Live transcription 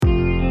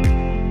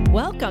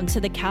Welcome to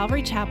the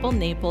Calvary Chapel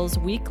Naples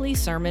weekly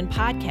sermon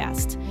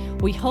podcast.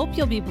 We hope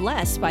you'll be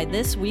blessed by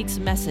this week's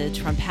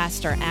message from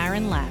Pastor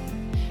Aaron Lapp.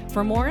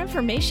 For more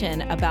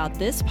information about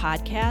this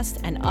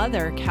podcast and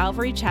other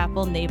Calvary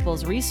Chapel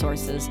Naples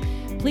resources,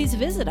 please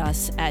visit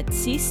us at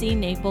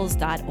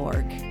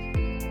ccnaples.org.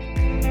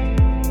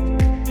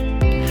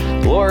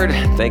 Lord,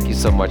 thank you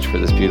so much for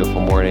this beautiful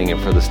morning and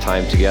for this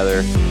time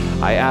together.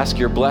 I ask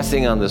your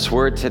blessing on this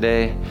word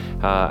today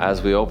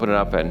as we open it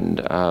up. And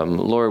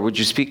Lord, would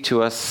you speak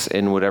to us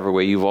in whatever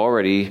way you've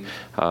already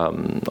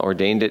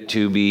ordained it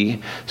to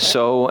be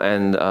so.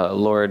 And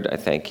Lord, I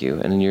thank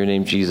you. And in your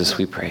name, Jesus,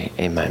 we pray.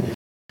 Amen.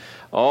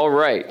 All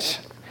right.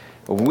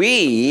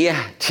 We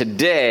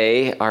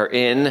today are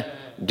in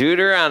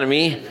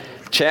Deuteronomy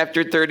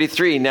chapter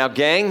 33. Now,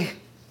 gang,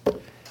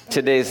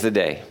 today's the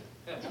day.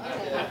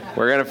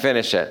 We're going to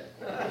finish it.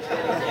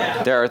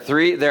 There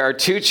are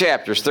two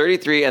chapters,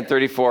 33 and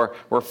 34.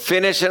 We're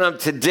finishing them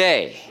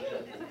today.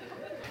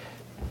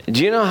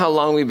 Do you know how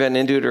long we've been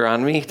in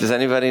Deuteronomy? Does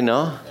anybody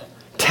know?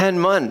 10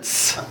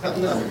 months.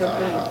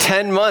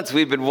 10 months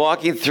we've been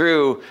walking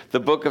through the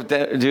book of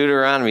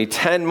Deuteronomy.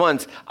 10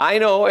 months. I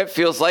know it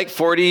feels like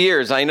 40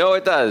 years. I know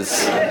it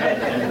does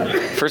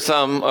for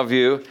some of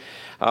you.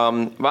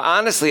 But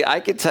honestly,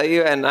 I could tell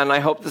you, and I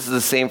hope this is the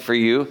same for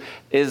you,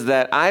 is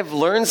that I've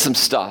learned some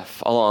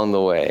stuff along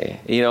the way.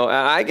 You know,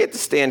 I get to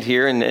stand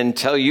here and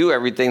tell you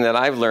everything that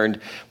I've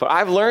learned, but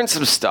I've learned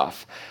some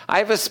stuff.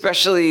 I've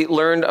especially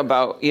learned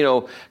about,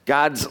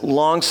 God's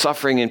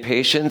long-suffering and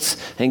patience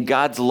and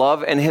God's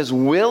love and his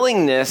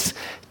willingness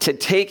to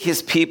take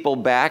his people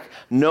back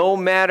no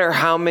matter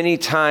how many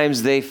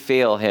times they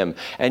fail him.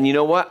 And you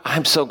know what?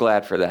 I'm so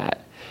glad for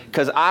that.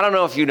 Because I don't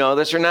know if you know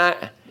this or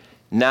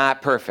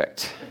not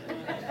perfect.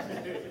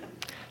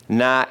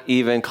 Not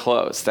even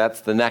close.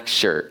 That's the next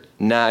shirt.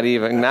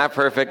 Not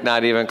perfect,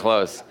 not even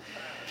close.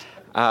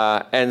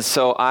 And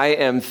so I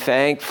am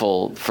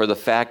thankful for the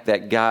fact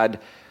that God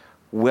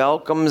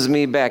welcomes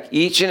me back.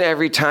 Each and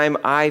every time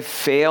I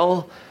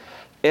fail,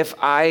 if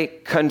I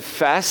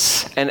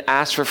confess and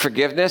ask for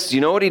forgiveness, do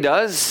you know what he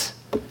does?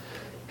 He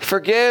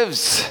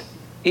forgives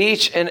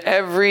each and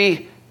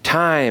every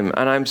time.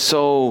 And I'm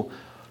so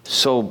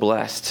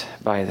blessed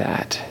by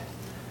that.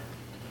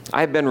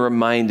 I've been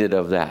reminded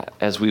of that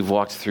as we've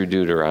walked through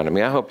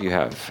Deuteronomy. I hope you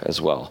have as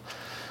well.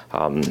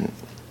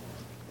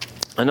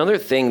 Another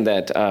thing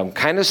that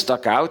kind of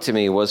stuck out to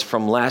me was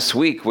from last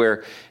week,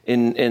 where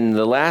in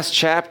the last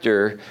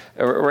chapter,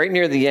 right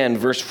near the end,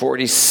 verse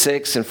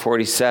 46 and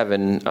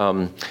 47,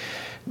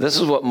 this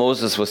is what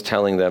Moses was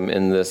telling them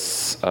in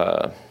this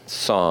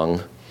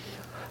song.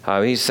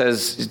 He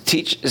says,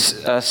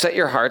 set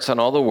your hearts on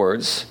all the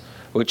words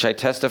which I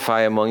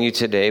testify among you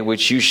today,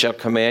 which you shall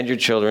command your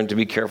children to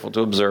be careful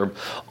to observe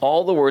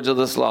all the words of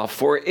this law.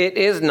 For it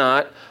is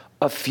not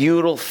a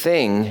futile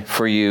thing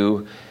for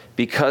you,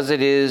 because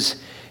it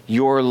is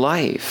your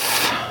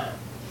life.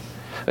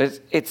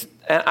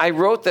 I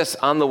wrote this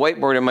on the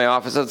whiteboard in my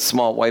office, a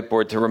small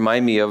whiteboard, to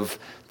remind me of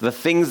the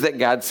things that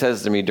God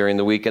says to me during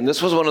the week. And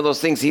this was one of those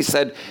things. He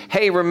said,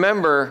 hey,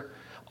 remember,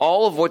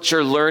 all of what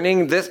you're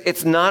learning,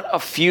 it's not a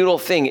futile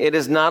thing. It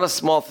is not a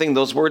small thing.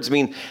 Those words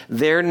mean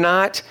they're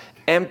not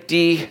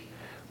empty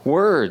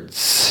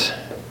words.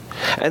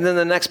 And then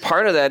the next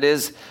part of that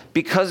is,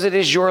 because it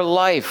is your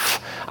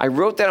life. I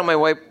wrote that on my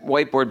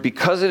whiteboard,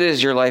 because it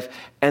is your life.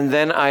 And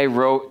then I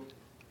wrote,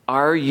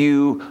 are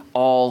you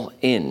all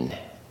in?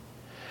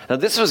 Now,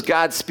 this was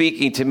God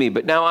speaking to me,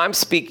 but now I'm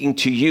speaking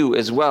to you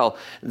as well.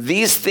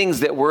 These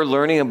things that we're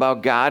learning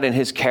about God and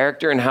his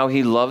character and how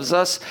he loves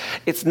us,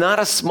 it's not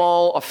a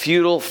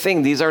futile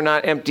thing. These are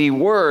not empty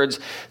words.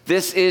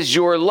 This is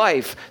your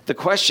life. The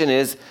question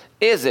is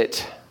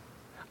it?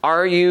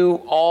 Are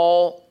you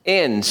all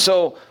in?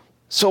 So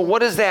what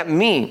does that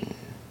mean?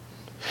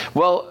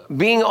 Well,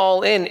 being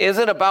all in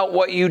isn't about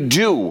what you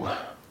do.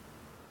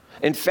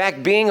 In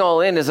fact, being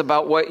all in is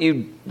about what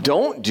you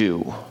don't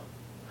do.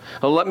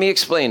 Well, let me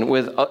explain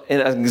with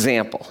an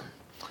example.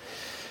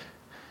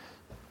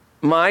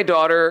 My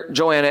daughter,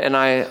 Joanna, and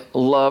I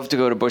love to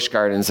go to Busch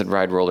Gardens and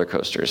ride roller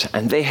coasters.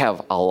 And they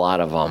have a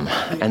lot of them,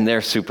 and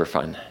they're super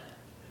fun.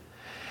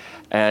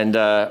 And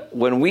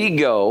when we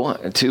go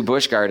to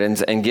Busch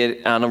Gardens and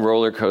get on a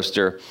roller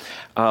coaster,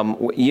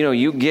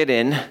 you get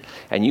in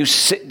and you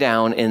sit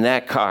down in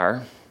that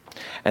car,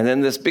 and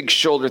then this big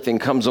shoulder thing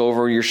comes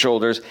over your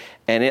shoulders,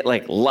 and it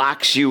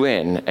locks you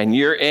in, and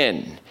you're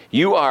in.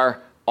 You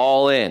are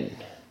all in.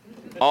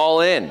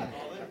 All in.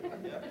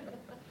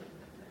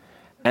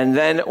 And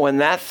then when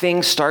that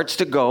thing starts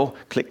to go,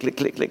 click, click,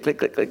 click, click, click,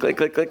 click, click, click,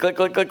 click, click, click,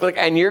 click, click, click,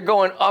 and you're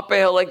going up a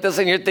hill like this,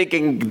 and you're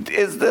thinking,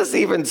 is this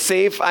even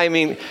safe? I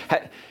mean,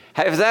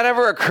 has that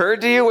ever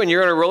occurred to you when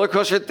you're on a roller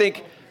coaster,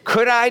 think,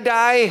 could I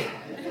die?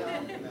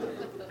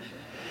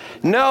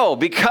 No,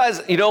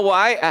 because you know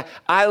why?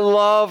 I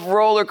love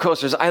roller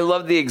coasters. I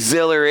love the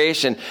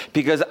exhilaration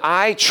because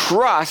I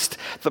trust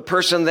the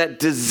person that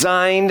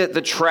designed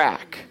the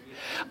track.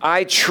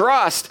 I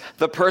trust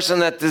the person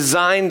that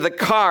designed the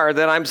car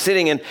that I'm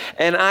sitting in,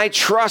 and I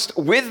trust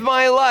with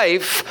my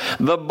life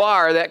the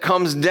bar that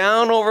comes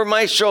down over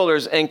my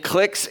shoulders and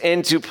clicks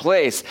into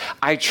place.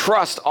 I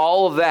trust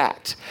all of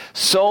that,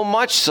 so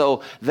much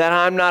so that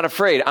I'm not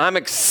afraid. I'm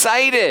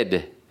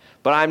excited,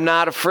 but I'm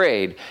not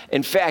afraid.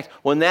 In fact,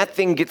 when that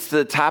thing gets to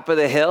the top of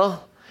the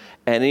hill,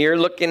 and you're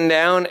looking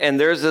down, and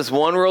there's this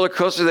one roller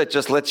coaster that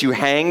just lets you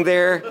hang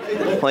there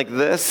like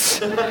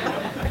this.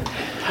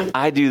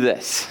 I do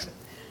this.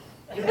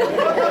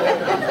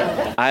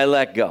 I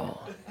let go.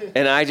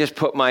 And I just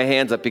put my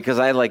hands up because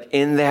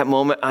in that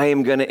moment, I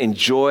am going to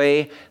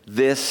enjoy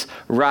this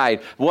ride.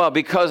 Well,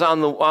 because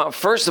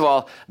first of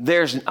all,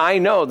 I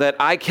know that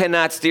I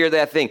cannot steer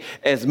that thing.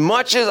 As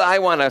much as I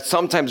want to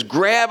sometimes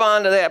grab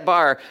onto that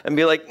bar and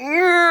be like,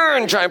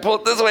 and try and pull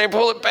it this way and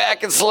pull it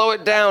back and slow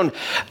it down,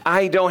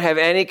 I don't have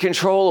any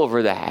control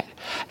over that.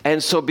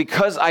 And so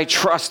because I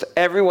trust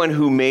everyone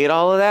who made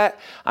all of that,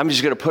 I'm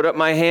just going to put up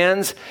my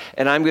hands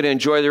and I'm going to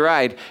enjoy the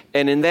ride.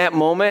 And in that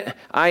moment,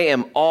 I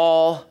am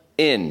all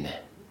in,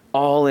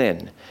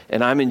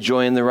 and I'm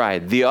enjoying the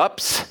ride. The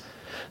ups,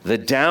 the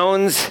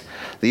downs,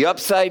 the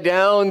upside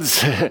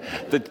downs,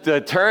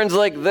 the turns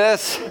like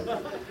this.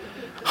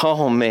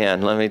 Oh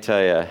man, let me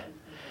tell you.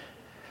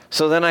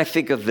 So then I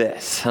think of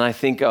this, and I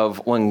think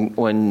of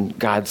when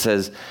God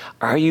says,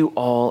 are you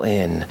all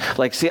in?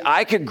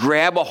 I could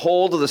grab a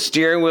hold of the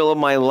steering wheel of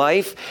my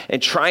life and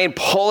try and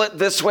pull it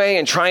this way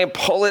and try and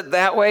pull it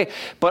that way.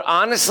 But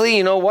honestly,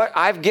 you know what?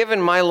 I've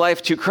given my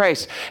life to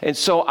Christ. And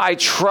so I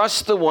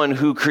trust the one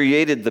who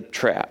created the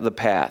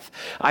path.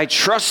 I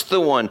trust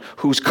the one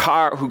who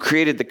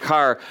created the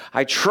car.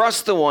 I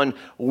trust the one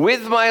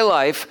with my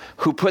life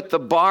who put the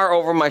bar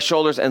over my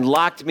shoulders and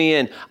locked me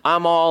in.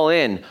 I'm all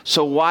in.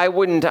 So why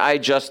wouldn't I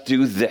just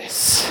do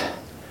this?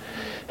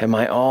 Am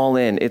I all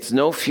in? It's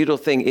no futile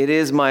thing. It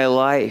is my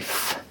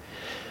life.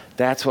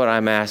 That's what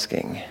I'm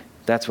asking.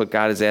 That's what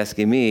God is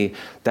asking me.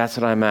 That's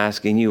what I'm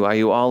asking you. Are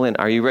you all in?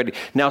 Are you ready?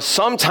 Now,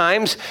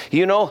 sometimes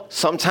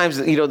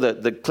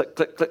the click,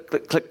 click, click,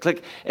 click, click,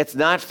 click, it's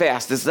not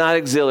fast. It's not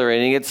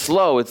exhilarating. It's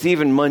slow. It's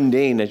even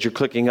mundane as you're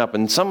clicking up.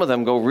 And some of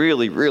them go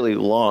really, really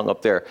long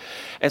up there.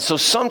 And so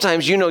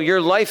sometimes,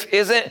 your life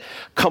isn't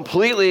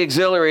completely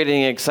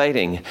exhilarating and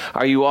exciting.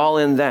 Are you all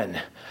in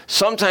then?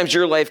 Sometimes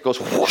your life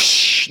goes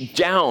whoosh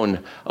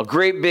down a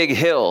great big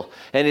hill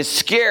and it's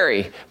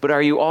scary, but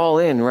are you all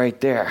in right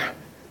there?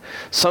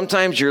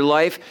 Sometimes your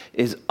life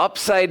is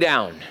upside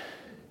down,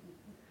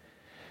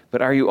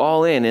 but are you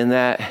all in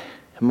that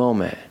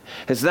moment?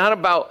 It's not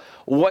about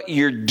what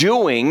you're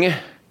doing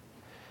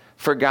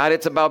for God.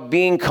 It's about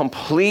being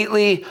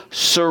completely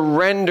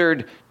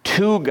surrendered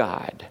to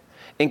God.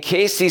 In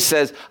case he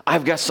says,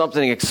 I've got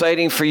something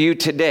exciting for you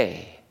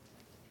today.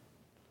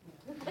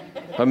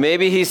 Or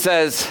maybe he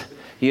says,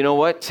 you know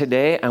what?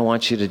 Today, I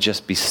want you to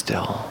just be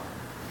still.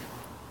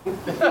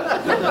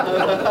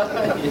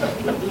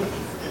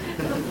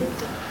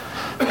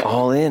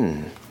 All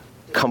in,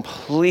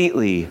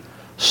 completely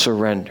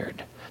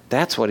surrendered.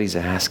 That's what he's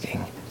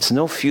asking. It's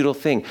no futile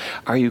thing.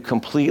 Are you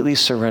completely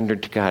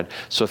surrendered to God?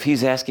 So if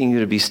he's asking you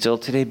to be still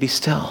today, be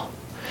still.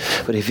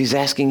 But if he's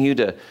asking you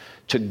to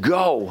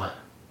go,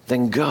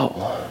 then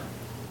go.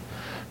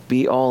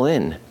 Be all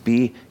in.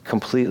 Be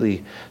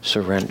completely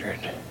surrendered.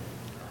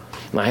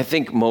 I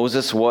think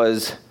Moses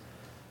was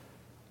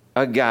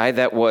a guy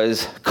that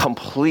was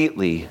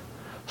completely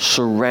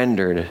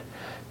surrendered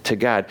to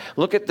God.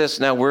 Look at this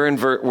now.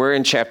 We're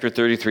in chapter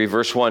 33,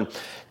 verse 1.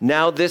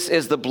 Now this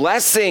is the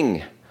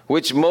blessing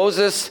which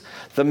Moses,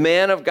 the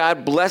man of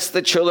God, blessed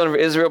the children of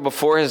Israel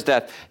before his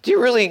death. Do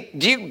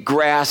you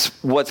grasp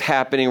what's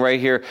happening right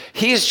here?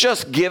 He's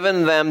just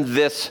given them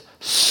this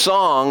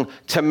song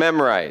to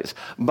memorize.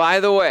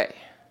 By the way,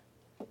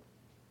 do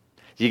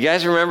you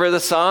guys remember the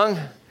song?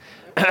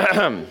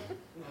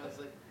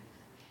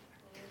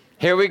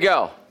 Here we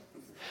go.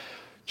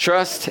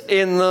 Trust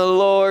in the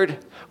Lord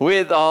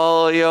with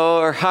all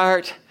your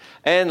heart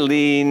and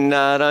lean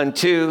not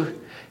unto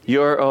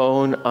your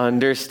own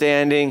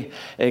understanding.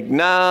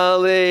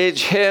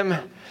 Acknowledge him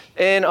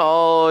in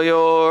all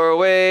your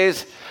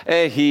ways,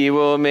 and he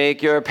will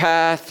make your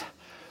path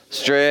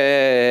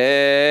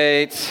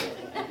straight.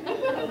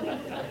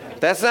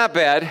 That's not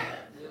bad.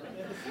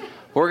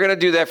 We're going to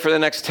do that for the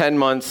next 10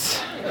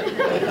 months.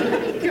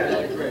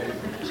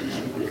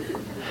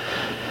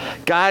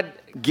 God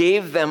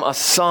gave them a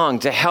song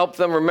to help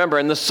them remember.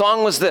 And the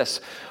song was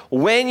this: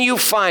 when you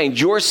find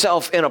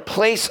yourself in a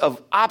place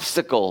of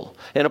obstacle,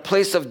 in a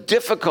place of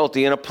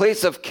difficulty, in a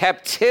place of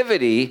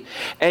captivity,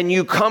 and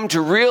you come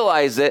to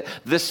realize it,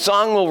 this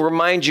song will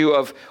remind you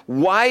of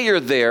why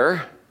you're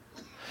there.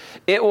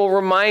 It will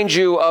remind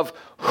you of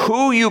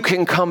who you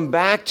can come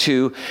back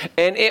to,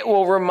 and it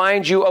will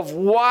remind you of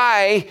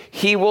why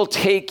he will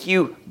take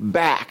you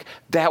back.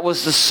 That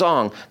was the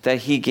song that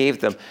he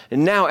gave them.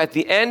 And now at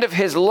the end of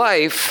his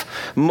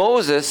life,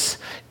 Moses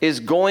is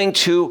going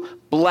to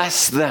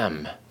bless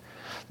them.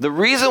 The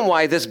reason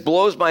why this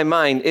blows my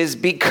mind is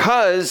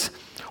because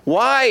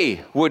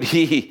why would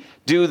he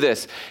do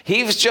this.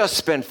 He's just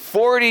spent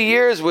 40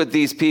 years with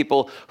these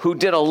people who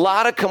did a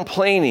lot of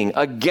complaining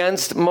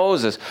against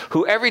Moses,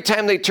 who every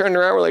time they turned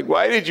around were like,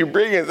 why did you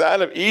bring us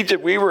out of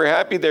Egypt? We were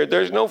happy there.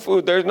 There's no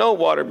food. There's no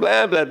water.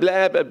 Blah, blah,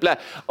 blah, blah, blah.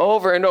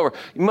 Over and over.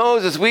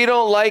 Moses, we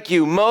don't like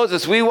you.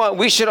 Moses,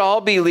 we should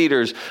all be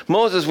leaders.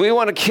 Moses, we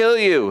want to kill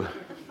you.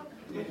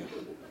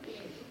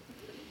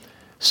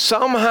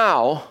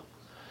 Somehow,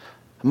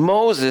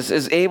 Moses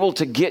is able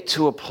to get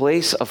to a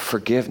place of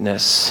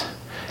forgiveness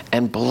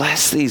and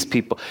bless these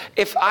people.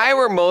 If I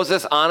were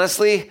Moses,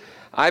 honestly,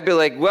 I'd be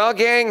like, well,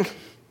 gang,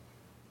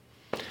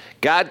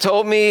 God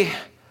told me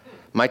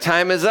my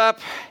time is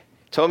up,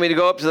 told me to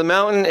go up to the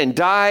mountain and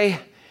die.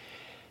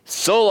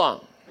 So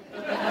long.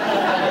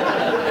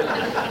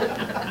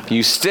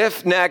 You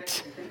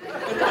stiff-necked.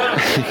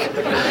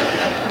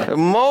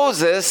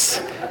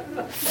 Moses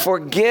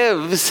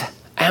forgives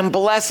and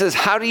blesses.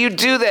 How do you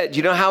do that? Do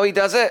you know how he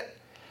does it?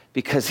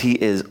 Because he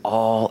is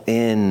all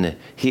in.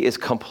 He is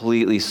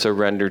completely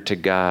surrendered to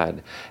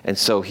God. And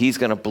so he's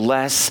going to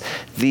bless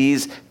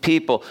these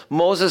people.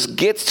 Moses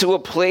gets to a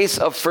place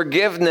of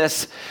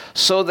forgiveness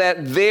so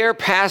that their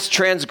past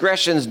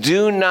transgressions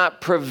do not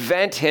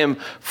prevent him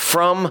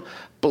from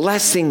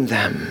blessing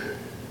them.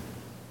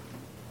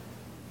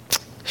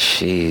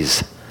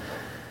 Jeez.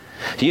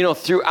 You know,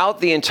 throughout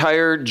the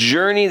entire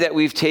journey that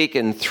we've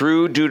taken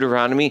through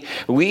Deuteronomy,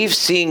 we've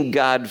seen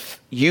God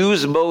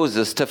use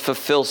Moses to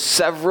fulfill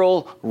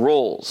several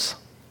roles.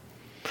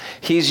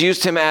 He's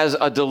used him as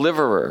a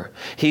deliverer.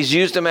 He's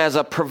used him as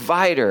a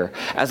provider,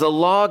 as a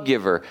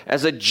lawgiver,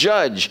 as a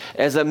judge,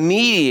 as a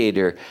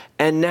mediator.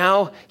 And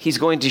now he's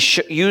going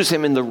to use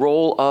him in the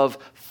role of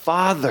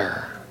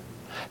father,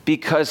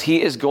 because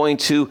he is going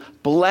to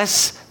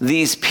bless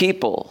these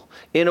people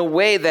in a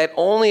way that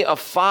only a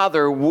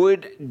father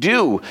would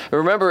do.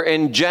 Remember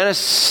in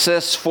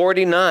Genesis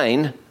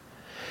 49,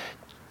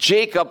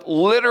 Jacob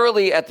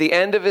literally at the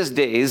end of his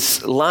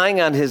days,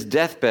 lying on his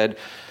deathbed,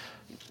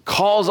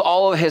 calls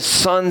all of his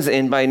sons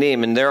in by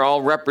name, and they're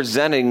all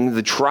representing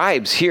the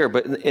tribes here.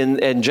 But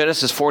in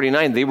Genesis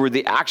 49, they were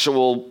the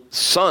actual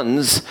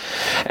sons,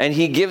 and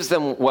he gives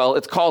them, well,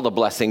 it's called a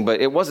blessing,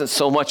 but it wasn't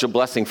so much a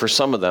blessing for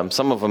some of them.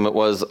 Some of them it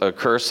was a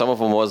curse, some of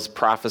them was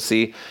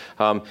prophecy.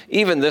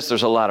 Even this,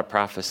 there's a lot of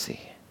prophecy.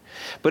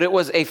 But it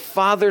was a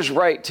father's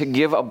right to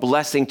give a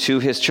blessing to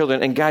his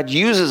children, and God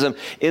uses him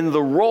in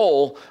the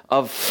role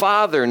of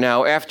father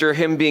now, after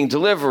him being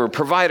deliverer,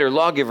 provider,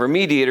 lawgiver,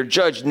 mediator,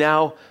 judge,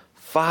 now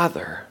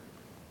father.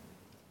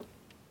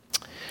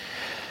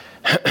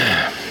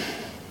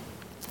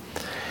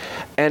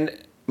 And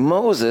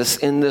Moses,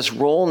 in this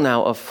role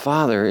now of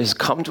father, has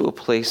come to a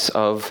place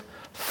of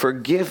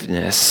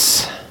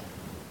forgiveness,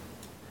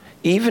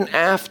 even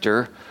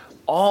after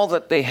all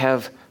that they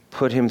have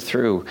put him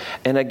through.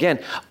 And again,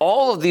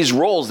 all of these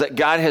roles that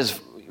God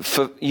has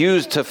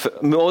used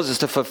Moses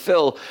to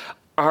fulfill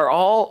are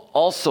all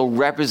also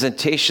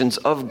representations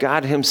of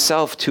God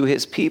himself to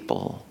his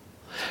people.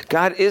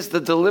 God is the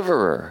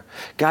deliverer.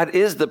 God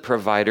is the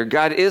provider.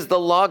 God is the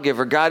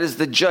lawgiver. God is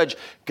the judge.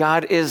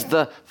 God is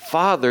the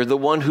father, the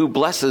one who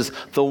blesses,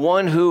 the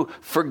one who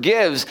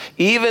forgives,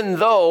 even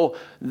though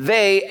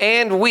they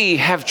and we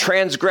have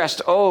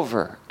transgressed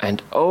over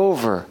and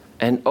over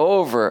and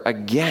over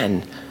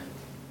again.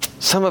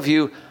 Some of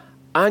you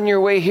on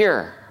your way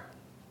here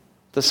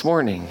this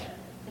morning,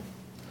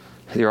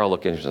 you're all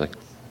looking at like,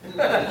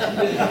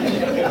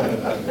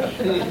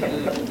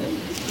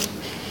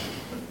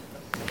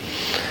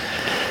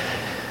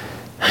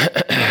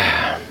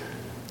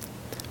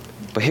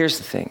 but here's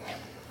the thing.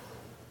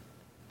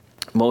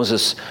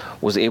 Moses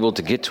was able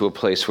to get to a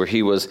place where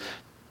he was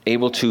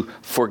able to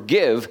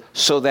forgive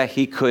so that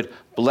he could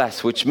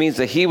bless, which means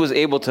that he was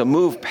able to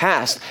move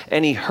past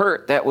any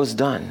hurt that was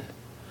done.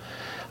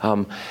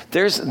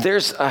 There's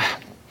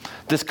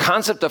this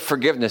concept of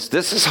forgiveness.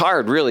 This is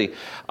hard, really.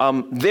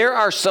 There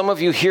are some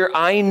of you here,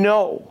 I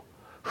know,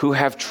 who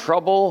have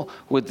trouble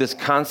with this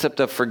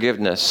concept of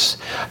forgiveness.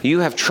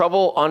 You have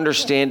trouble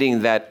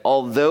understanding that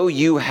although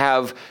you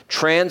have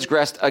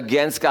transgressed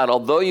against God,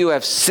 although you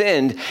have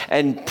sinned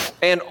and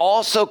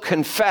also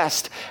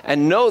confessed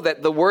and know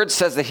that the word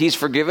says that he's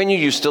forgiven you,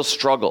 you still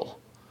struggle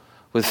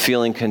with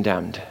feeling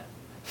condemned,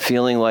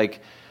 feeling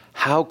like,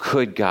 how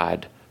could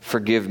God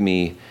forgive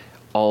me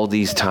all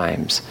these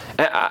times?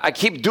 And I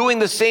keep doing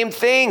the same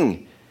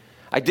thing.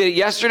 I did it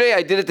yesterday.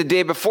 I did it the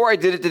day before. I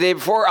did it the day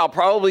before. I'll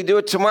probably do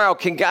it tomorrow.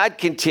 Can God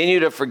continue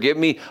to forgive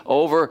me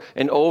over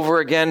and over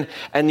again?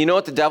 And you know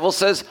what the devil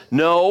says?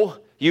 No,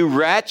 you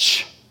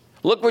wretch.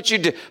 Look what you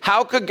did.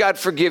 How could God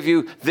forgive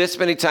you this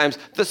many times?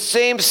 The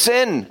same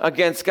sin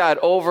against God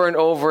over and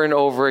over and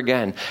over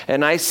again.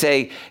 And I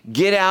say,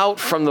 get out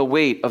from the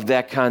weight of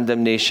that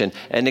condemnation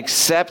and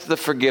accept the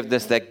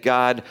forgiveness that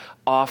God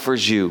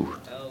offers you.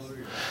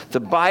 The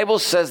Bible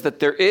says that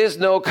there is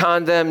no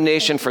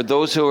condemnation for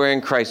those who are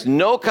in Christ.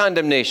 No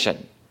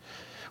condemnation.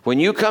 When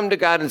you come to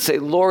God and say,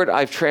 Lord,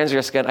 I've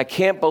transgressed again. I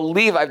can't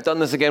believe I've done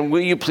this again. Will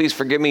you please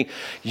forgive me?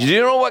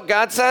 You know what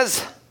God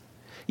says?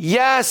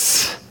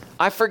 Yes,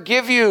 I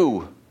forgive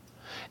you.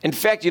 In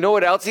fact, you know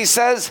what else he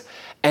says?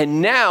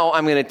 And now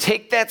I'm going to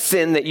take that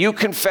sin that you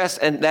confess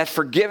and that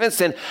forgiven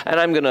sin, and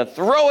I'm going to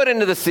throw it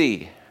into the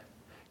sea.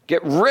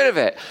 Get rid of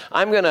it.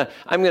 I'm going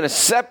to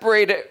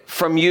separate it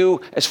from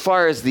you as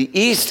far as the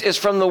east is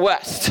from the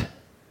west.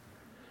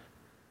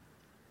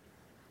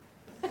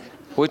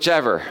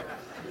 Whichever.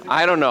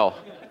 I don't know.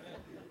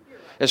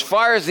 As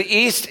far as the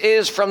east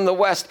is from the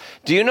west.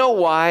 Do you know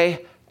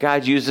why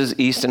God uses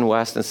east and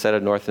west instead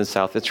of north and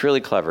south? It's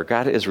really clever.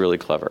 God is really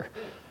clever.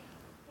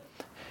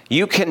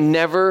 You can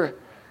never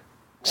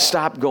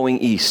stop going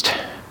east.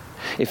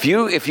 If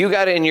you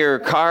got in your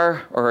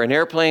car or an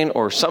airplane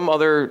or some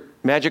other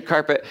magic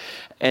carpet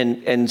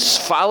and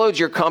followed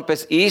your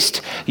compass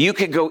east, you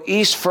could go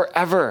east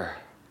forever.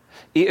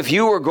 If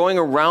you were going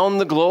around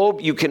the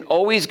globe, you can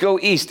always go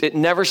east. It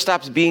never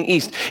stops being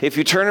east. If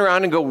you turn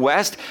around and go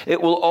west,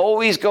 it will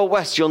always go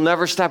west. You'll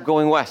never stop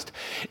going west.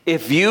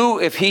 If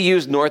he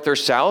used north or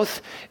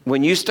south,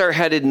 when you start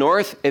headed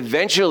north,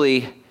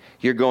 eventually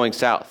you're going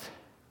south.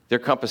 Their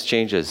compass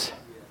changes.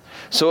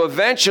 So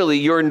eventually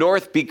your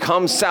north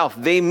becomes south.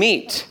 They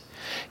meet.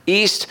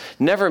 East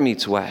never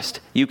meets west.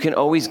 You can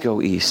always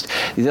go east.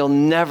 They'll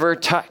never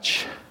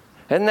touch.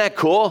 Isn't that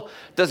cool?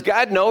 Does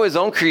God know his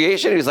own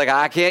creation? He's like,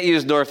 I can't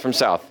use north from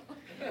south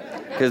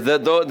because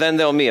then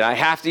they'll meet. I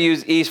have to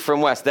use east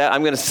from west.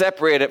 I'm going to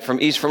separate it from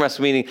east from west,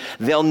 meaning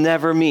they'll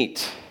never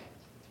meet.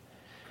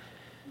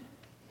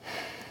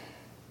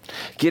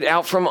 Get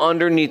out from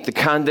underneath the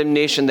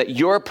condemnation that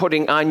you're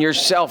putting on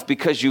yourself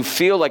because you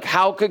feel like,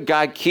 how could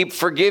God keep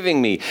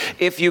forgiving me?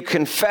 If you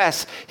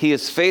confess, he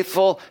is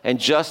faithful and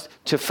just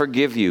to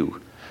forgive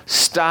you.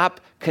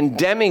 Stop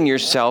condemning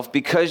yourself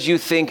because you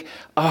think,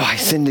 oh, I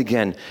sinned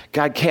again.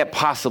 God can't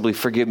possibly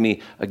forgive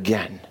me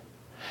again.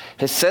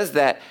 It says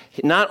that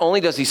not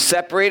only does he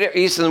separate it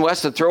east and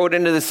west and throw it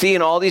into the sea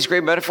and all these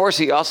great metaphors,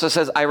 he also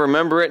says, I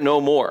remember it no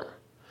more.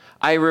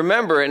 I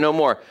remember it no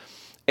more.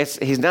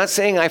 He's not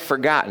saying I've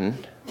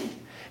forgotten.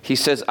 He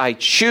says, I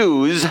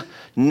choose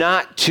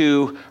not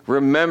to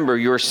remember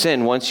your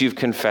sin once you've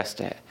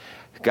confessed it.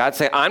 God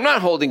saying, I'm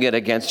not holding it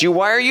against you.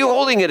 Why are you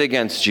holding it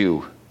against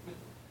you?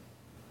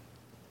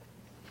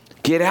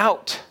 Get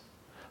out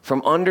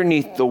from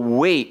underneath the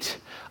weight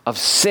of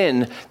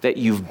sin that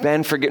you've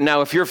been forgiven.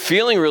 Now, if you're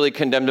feeling really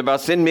condemned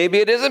about sin, maybe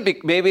it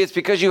isn't. Maybe it's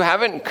because you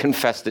haven't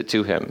confessed it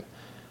to him.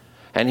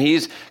 And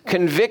he's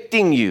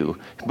convicting you,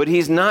 but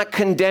he's not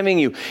condemning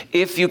you.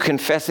 If you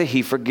confess it,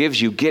 he forgives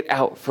you. Get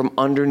out from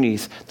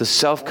underneath the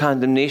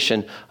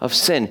self-condemnation of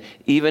sin,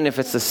 even if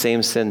it's the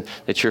same sin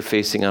that you're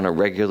facing on a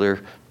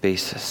regular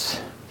basis.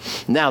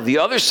 Now, the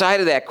other side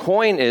of that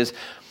coin is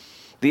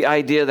the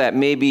idea that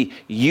maybe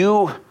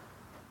you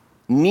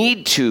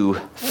need to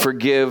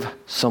forgive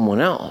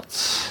someone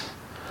else.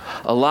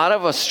 A lot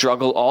of us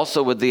struggle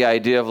also with the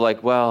idea of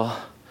like,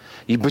 well,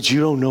 but you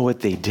don't know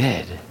what they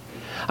did.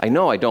 I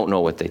know I don't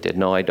know what they did.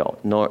 No, I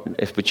don't. No,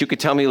 but you could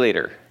tell me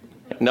later.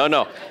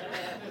 No.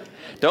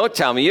 Don't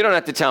tell me. You don't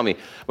have to tell me.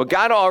 But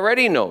God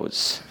already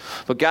knows.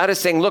 But God is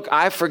saying, look,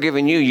 I've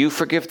forgiven you. You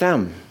forgive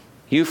them.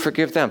 You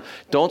forgive them.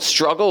 Don't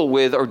struggle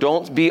with or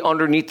don't be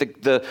underneath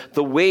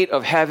the weight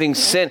of having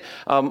sin,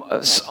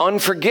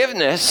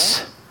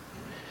 unforgiveness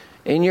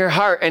in your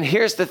heart. And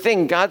here's the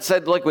thing. God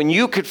said, like, when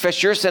you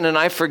confess your sin and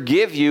I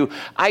forgive you,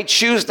 I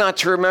choose not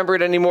to remember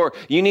it anymore.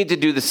 You need to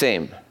do the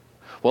same.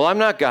 Well, I'm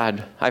not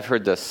God. I've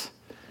heard this.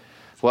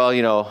 Well,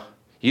 you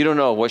don't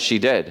know what she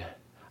did.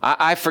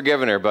 I've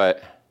forgiven her,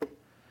 but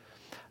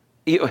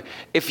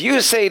if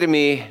you say to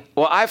me,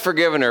 well, I've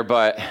forgiven her,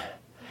 but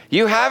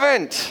you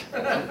haven't.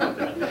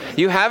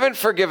 You haven't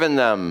forgiven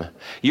them.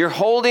 You're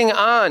holding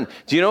on.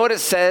 Do you know what it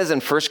says in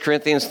 1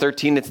 Corinthians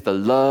 13? It's the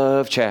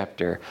love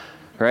chapter,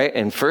 right?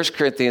 In 1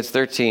 Corinthians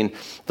 13,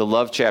 the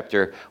love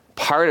chapter,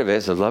 part of it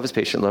is love is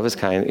patient, love is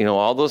kind,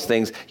 all those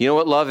things. You know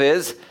what love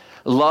is?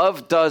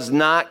 Love does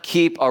not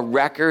keep a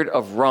record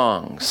of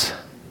wrongs.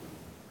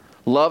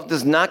 Love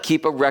does not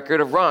keep a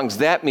record of wrongs.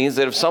 That means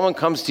that if someone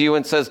comes to you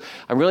and says,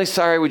 I'm really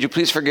sorry, would you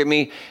please forgive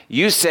me?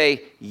 You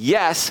say,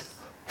 yes,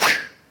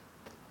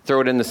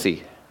 throw it in the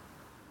sea.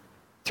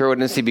 Throw it in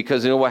the sea,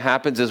 because you know what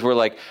happens is we're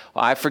like,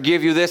 well, I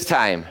forgive you this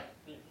time,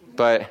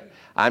 but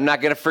I'm not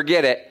going to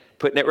forget it.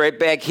 Putting it right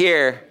back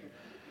here.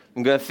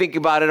 I'm going to think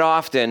about it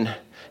often.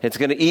 It's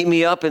going to eat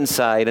me up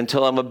inside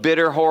until I'm a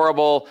bitter,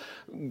 horrible,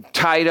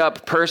 tied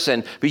up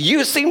person. But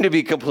you seem to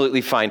be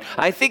completely fine.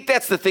 I think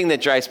that's the thing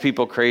that drives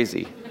people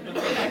crazy.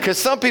 Because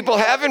some people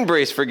have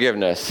embraced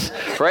forgiveness,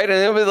 right? And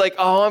they'll be like,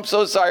 oh, I'm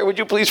so sorry. Would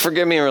you please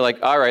forgive me? And we're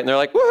like, all right. And they're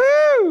like,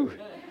 woohoo!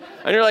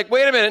 And you're like,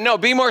 wait a minute. No,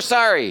 be more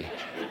sorry.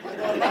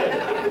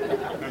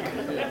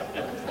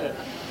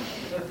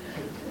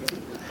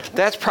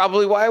 That's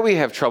probably why we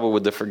have trouble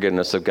with the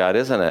forgiveness of God,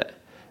 isn't it?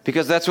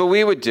 Because that's what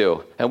we would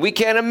do. And we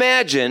can't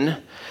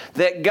imagine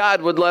that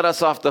God would let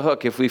us off the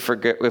hook if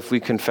we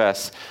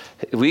confess.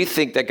 We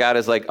think that God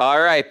is like, all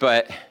right,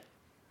 but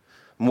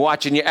I'm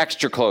watching you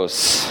extra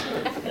close.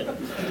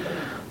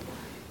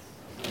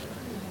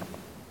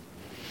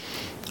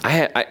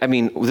 I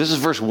mean, this is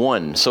verse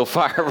 1 so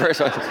far.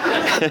 Verse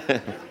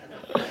 1.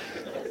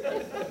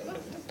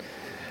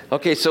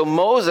 Okay, so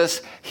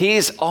Moses,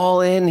 he's all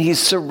in. He's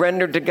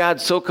surrendered to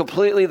God so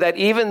completely that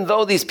even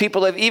though these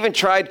people have even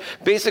tried,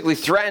 basically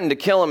threatened to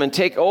kill him and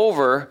take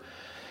over,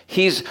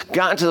 he's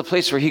gotten to the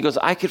place where he goes,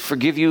 I could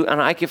forgive you,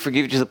 and I could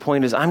forgive you to the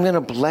point is I'm going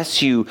to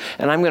bless you,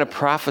 and I'm going to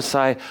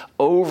prophesy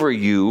over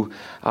you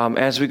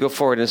as we go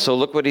forward. And so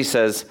look what he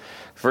says.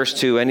 Verse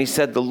 2, and he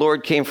said, the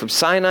Lord came from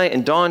Sinai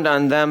and dawned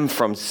on them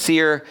from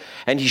Seir,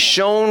 and he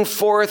shone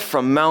forth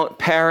from Mount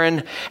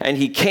Paran, and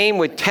he came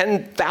with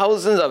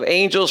 10,000s of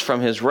angels. From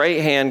his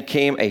right hand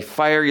came a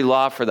fiery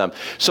law for them.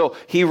 So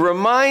he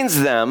reminds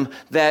them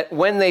that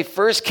when they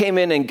first came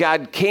in and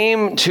God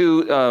came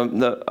to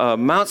the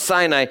Mount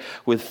Sinai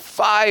with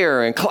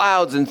fire and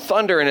clouds and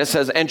thunder, and it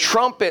says, and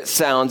trumpet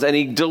sounds, and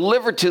he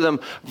delivered to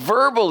them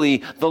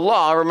verbally the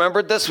law.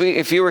 Remember this?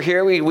 If you were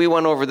here, we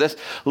went over this.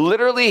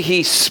 Literally,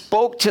 he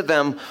spoke to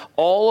them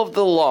all of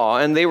the law,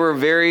 and they were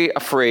very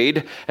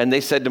afraid, and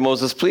they said to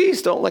Moses,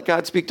 please don't let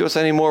God speak to us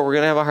anymore. We're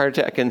going to have a heart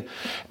attack.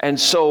 And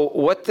so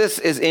what this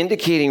is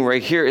indicating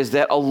right here is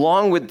that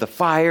along with the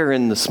fire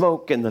and the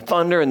smoke and the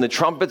thunder and the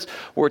trumpets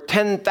were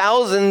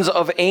 10,000s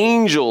of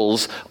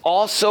angels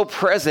also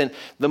present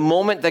the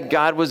moment that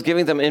God was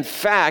giving them. In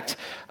fact,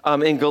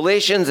 in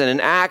Galatians and in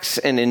Acts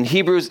and in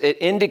Hebrews, it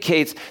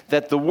indicates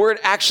that the word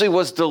actually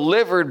was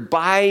delivered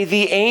by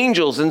the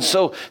angels. And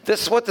so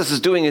what this is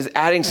doing is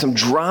adding some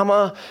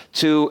drama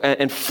to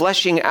and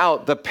fleshing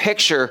out the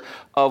picture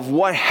of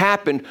what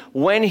happened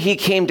when he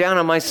came down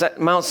on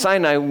Mount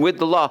Sinai with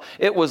the law.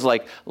 It was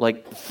like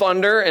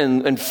thunder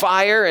and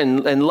fire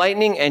and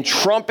lightning and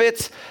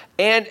trumpets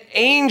and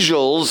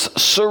angels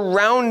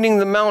surrounding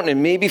the mountain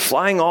and maybe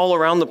flying all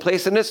around the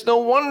place. And it's no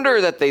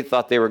wonder that they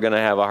thought they were going to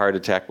have a heart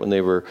attack when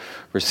they were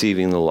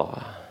receiving the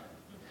law.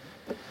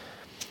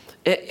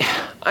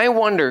 I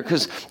wonder,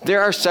 because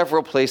there are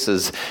several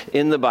places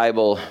in the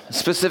Bible,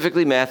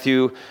 specifically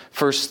Matthew,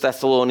 1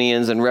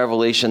 Thessalonians, and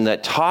Revelation,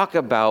 that talk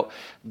about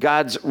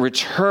God's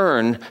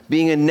return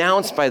being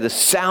announced by the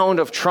sound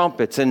of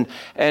trumpets. And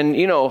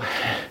you know,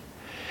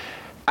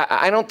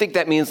 I don't think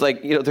that means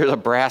there's a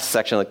brass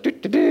section like,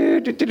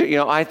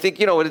 I think,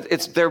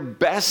 it's their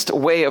best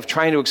way of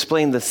trying to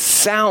explain the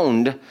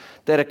sound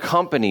that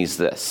accompanies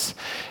this.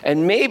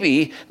 And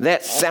maybe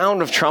that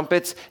sound of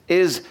trumpets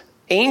is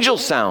angel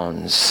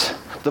sounds,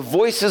 the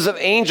voices of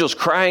angels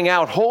crying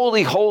out,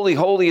 holy, holy,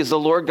 holy is the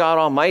Lord God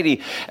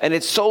Almighty. And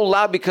it's so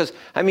loud because,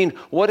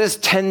 what does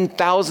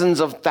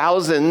 10,000s of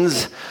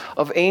thousands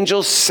of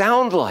angels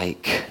sound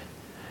like?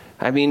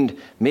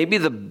 Maybe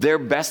their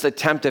best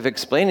attempt of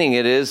explaining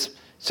it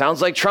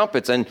sounds like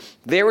trumpets. And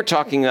they were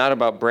talking not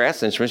about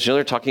brass instruments,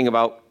 they're talking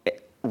about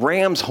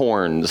ram's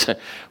horns,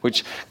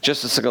 which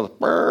just a second,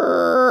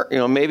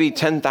 maybe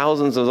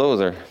 10,000s of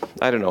those are,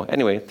 I don't know.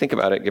 Anyway, think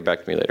about it. Get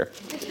back to me later.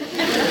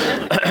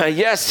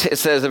 Yes, it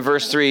says in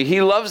verse 3,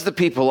 he loves the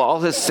people. All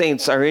his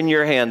saints are in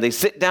your hand. They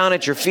sit down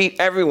at your feet.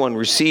 Everyone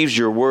receives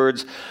your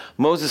words.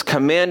 Moses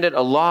commanded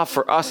a law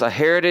for us, a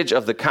heritage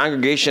of the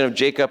congregation of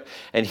Jacob,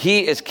 and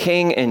he is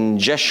king in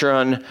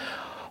Jeshurun.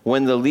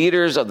 When the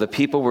leaders of the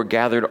people were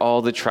gathered,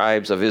 all the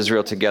tribes of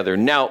Israel together.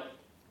 Now,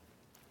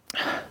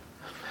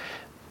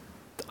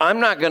 I'm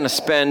not going to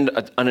spend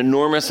an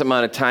enormous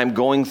amount of time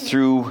going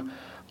through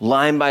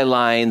line by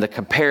line the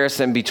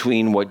comparison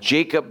between what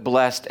Jacob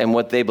blessed and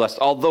what they blessed,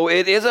 although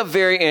it is a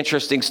very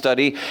interesting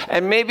study,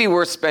 and maybe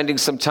worth spending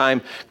some time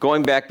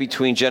going back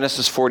between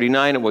Genesis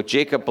 49 and what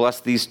Jacob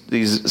blessed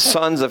these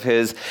sons of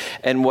his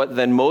and what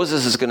then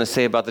Moses is going to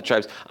say about the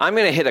tribes. I'm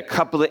going to hit a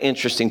couple of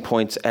interesting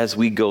points as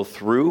we go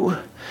through,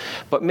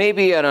 but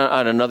maybe at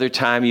another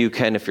time you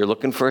can, if you're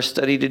looking for a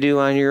study to do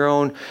on your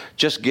own,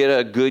 just get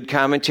a good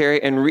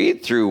commentary and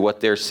read through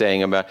what they're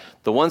saying about.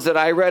 The ones that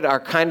I read are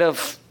kind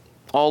of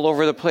all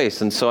over the place.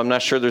 And so I'm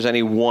not sure there's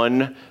any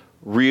one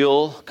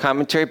real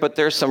commentary, but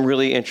there's some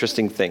really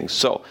interesting things.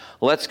 So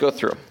let's go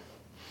through.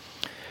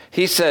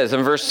 He says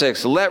in verse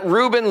 6, let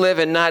Reuben live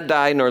and not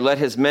die, nor let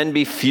his men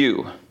be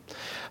few.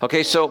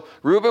 Okay, so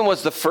Reuben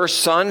was the first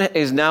son,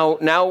 is now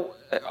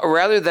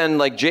rather than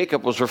like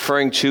Jacob was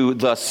referring to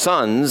the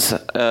sons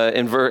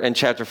in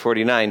chapter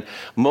 49,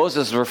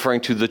 Moses is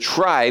referring to the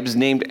tribes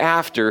named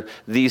after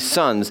these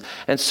sons.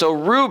 And so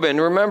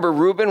remember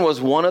Reuben was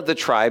one of the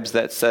tribes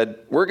that said,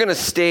 we're going to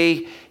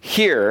stay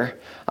here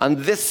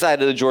on this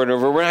side of the Jordan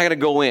River. We're not going to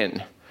go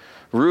in.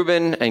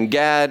 Reuben and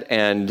Gad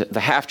and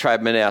the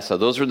half-tribe Manasseh.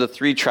 Those were the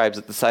three tribes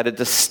that decided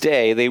to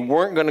stay. They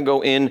weren't going to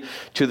go in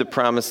to the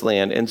promised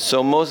land. And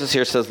so Moses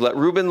here says, let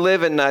Reuben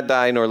live and not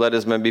die, nor let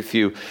his men be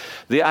few.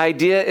 The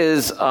idea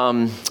is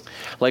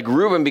like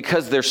Reuben,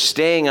 because they're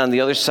staying on the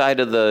other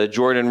side of the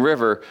Jordan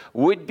River,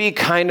 would be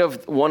kind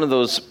of one of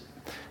those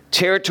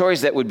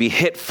territories that would be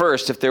hit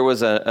first if there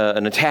was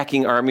an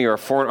attacking army or a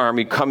foreign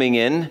army coming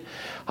in.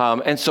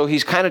 And so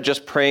he's kind of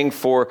just praying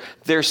for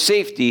their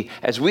safety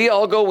as we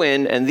all go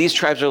in and these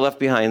tribes are left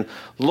behind.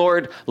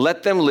 Lord,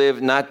 let them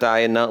live, not die,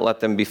 and not let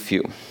them be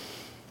few.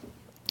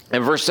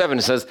 And verse 7,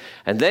 it says,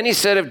 and then he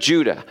said of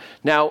Judah.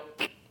 Now,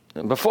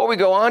 before we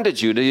go on to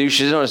Judah, you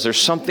should notice there's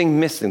something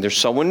missing. There's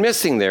someone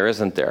missing there,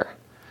 isn't there?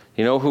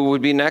 You know who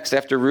would be next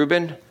after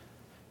Reuben?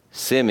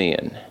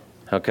 Simeon.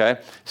 Okay?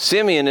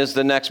 Simeon is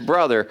the next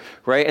brother,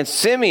 right? And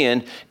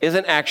Simeon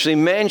isn't actually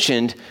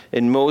mentioned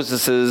in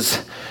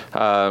Moses'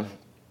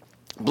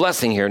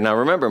 blessing here. Now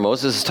remember,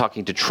 Moses is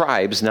talking to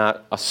tribes,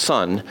 not a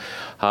son.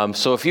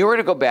 So if you were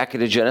to go back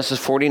into Genesis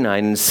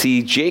 49 and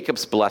see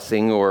Jacob's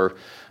blessing or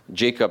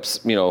Jacob's,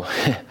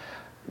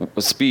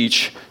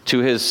 speech to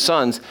his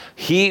sons,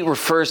 he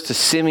refers to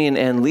Simeon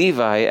and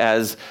Levi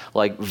as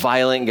like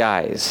violent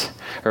guys.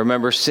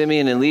 Remember,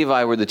 Simeon and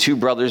Levi were the two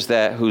brothers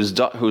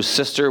whose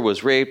sister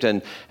was raped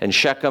in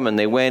Shechem, and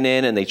they went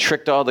in and they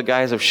tricked all the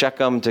guys of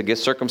Shechem to get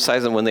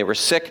circumcised, and when they were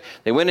sick,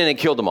 they went in and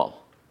killed them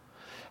all.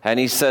 And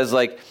he says,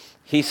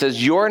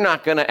 you're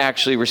not going to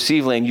actually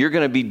receive land. You're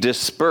going to be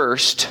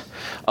dispersed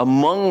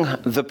among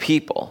the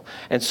people.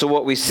 And so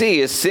what we see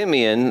is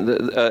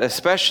Simeon,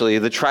 especially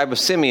the tribe of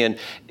Simeon,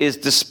 is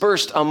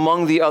dispersed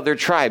among the other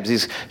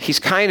tribes. He's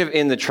kind of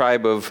in the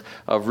tribe of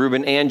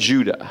Reuben and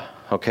Judah.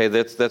 Okay,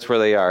 that's where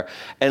they are.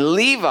 And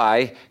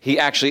Levi, he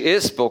actually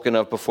is spoken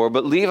of before,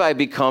 but Levi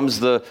becomes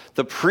the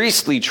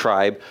priestly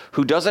tribe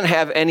who doesn't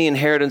have any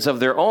inheritance of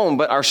their own,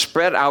 but are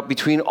spread out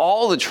between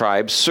all the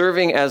tribes,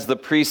 serving as the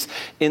priests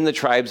in the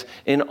tribes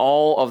in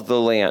all of the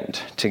land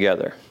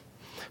together.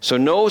 So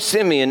no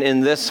Simeon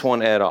in this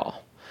one at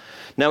all.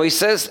 Now he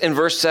says in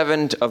verse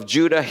 7 of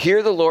Judah,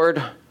 Hear,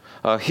 Lord,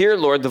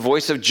 the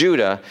voice of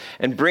Judah,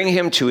 and bring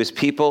him to his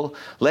people.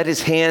 Let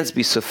his hands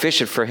be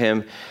sufficient for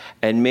him,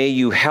 and may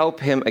you help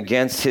him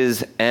against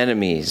his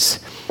enemies.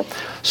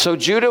 So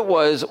Judah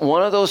was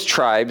one of those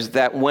tribes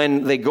that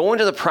when they go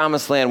into the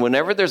promised land,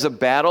 whenever there's a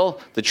battle,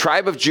 the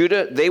tribe of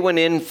Judah, they went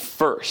in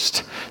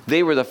first.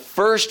 They were the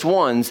first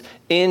ones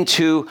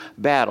into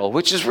battle,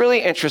 which is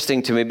really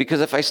interesting to me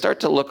because if I start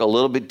to look a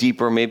little bit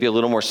deeper, maybe a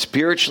little more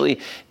spiritually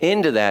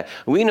into that,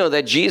 we know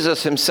that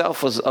Jesus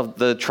himself was of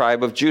the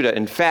tribe of Judah.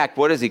 In fact,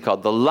 what is he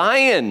called? The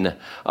Lion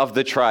of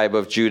the tribe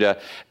of Judah.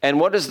 And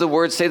what does the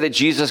word say? That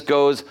Jesus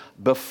goes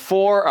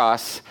before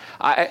us.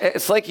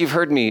 It's like you've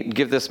heard me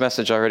give this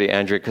message already,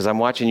 Andrea, because I'm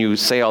watching you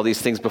say all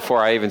these things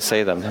before I even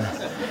say them.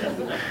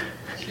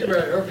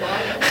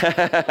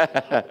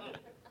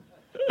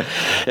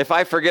 If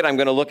I forget, I'm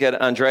going to look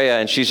at Andrea,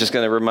 and she's just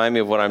going to remind me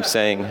of what I'm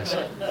saying.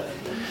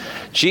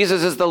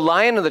 Jesus is the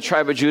Lion of the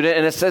tribe of Judah,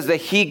 and it says that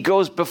he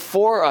goes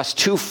before us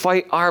to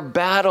fight our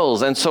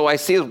battles. And so I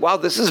see, wow,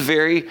 this is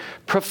very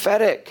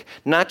prophetic,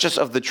 not just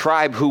of the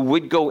tribe who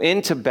would go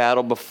into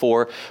battle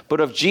before,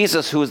 but of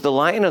Jesus, who is the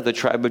Lion of the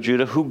tribe of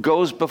Judah, who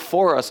goes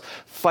before us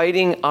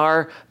fighting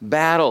our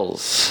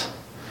battles.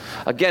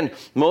 Again,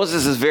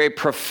 Moses is very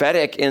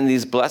prophetic in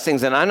these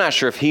blessings, and I'm not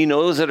sure if he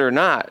knows it or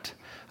not,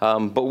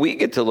 but we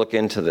get to look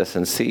into this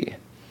and see.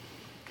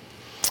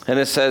 And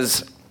it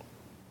says,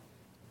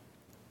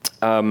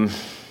 and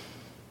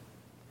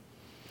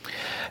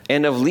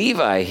of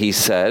Levi, he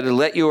said,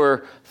 let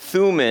your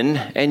Thummim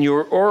and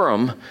your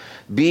Urim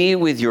be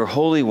with your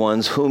holy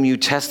ones, whom you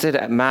tested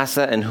at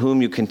Massah and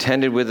whom you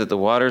contended with at the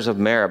waters of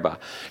Meribah.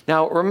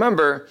 Now,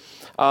 remember,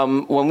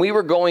 when we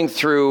were going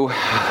through,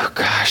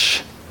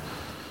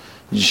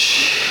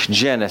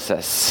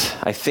 Genesis,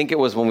 I think it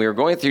was when we were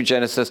going through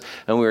Genesis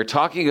and we were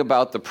talking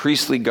about the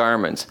priestly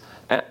garments.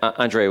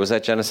 Andre, was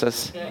that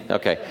Genesis?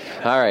 Okay,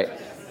 all right.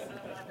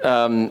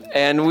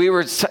 And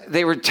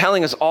they were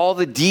telling us all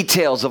the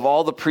details of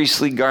all the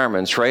priestly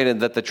garments, right,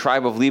 and that the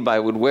tribe of Levi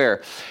would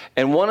wear.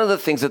 And one of the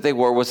things that they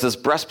wore was this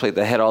breastplate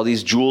that had all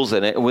these jewels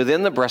in it. And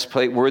within the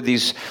breastplate were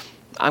these,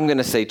 I'm going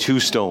to say, two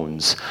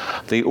stones,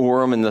 the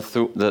Urim and the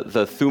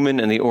Thummim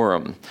and the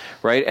Urim,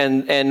 right?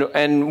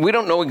 And we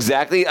don't know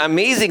exactly.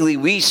 Amazingly,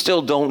 we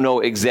still don't know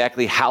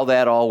exactly how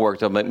that all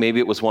worked. Maybe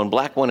it was one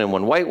black one and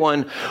one white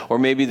one, or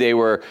maybe they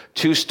were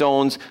two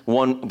stones,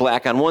 one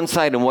black on one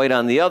side and white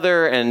on the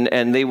other.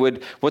 And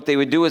what they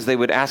would do is they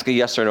would ask a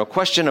yes or no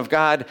question of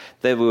God.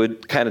 They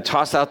would kind of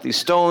toss out these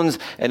stones,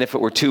 and if it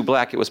were too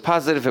black, it was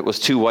positive. If it was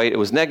too white, it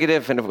was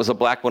negative. And if it was a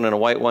black one and a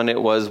white one, it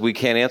was, we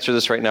can't answer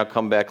this right now,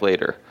 come back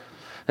later.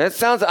 That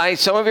sounds,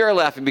 some of you are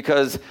laughing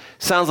because it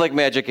sounds like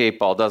Magic 8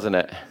 Ball, doesn't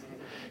it?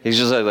 He's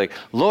just like,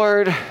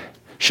 Lord,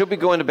 should we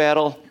go into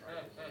battle?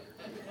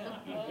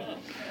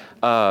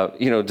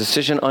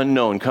 Decision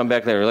unknown, come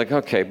back later. Like,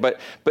 okay, but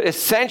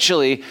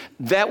essentially,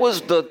 that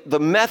was the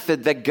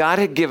method that God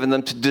had given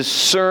them to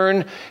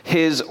discern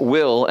his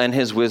will and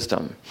his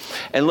wisdom.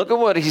 And look at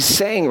what he's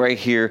saying right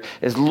here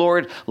is,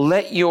 Lord,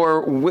 let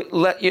your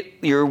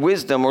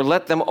wisdom, or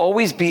let them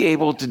always be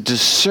able to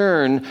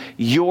discern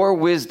your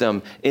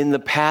wisdom in the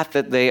path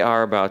that they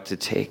are about to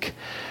take.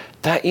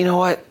 That, you know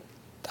what?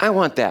 I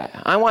want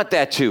that. I want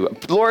that too.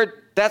 Lord,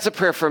 that's a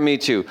prayer for me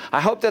too.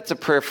 I hope that's a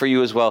prayer for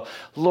you as well.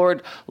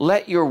 Lord,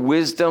 let your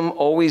wisdom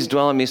always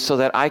dwell in me so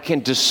that I can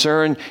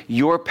discern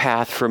your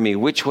path for me.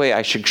 Which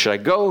way should I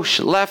go?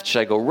 Left? Should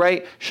I go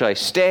right? Should I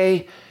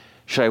stay?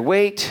 Should I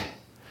wait?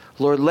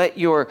 Lord, let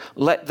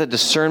the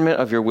discernment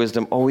of your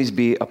wisdom always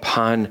be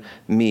upon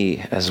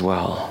me as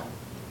well.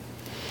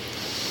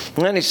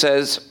 And then he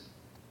says,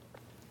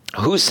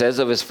 who says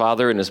of his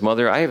father and his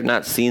mother, I have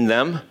not seen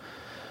them,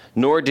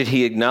 nor did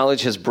he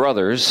acknowledge his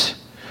brothers,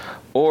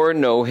 or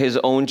know his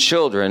own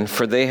children,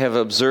 for they have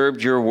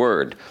observed your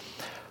word.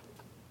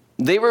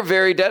 they were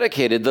very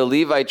dedicated. The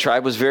Levite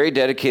tribe was very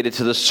dedicated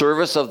to the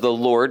service of the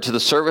Lord, to the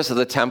service of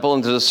the temple,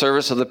 and to the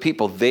service of the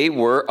people. They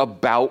were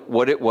about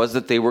what it was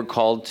that they were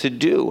called to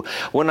do.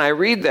 When I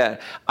read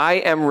that, I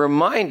am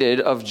reminded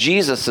of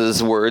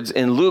Jesus' words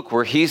in Luke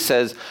where he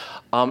says,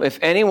 if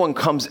anyone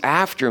comes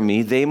after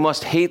me, they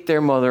must hate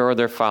their mother or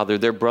their father,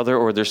 their brother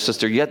or their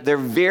sister, yet their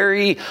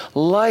very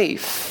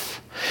life.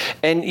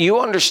 And you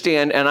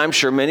understand, and I'm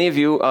sure many of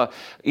you,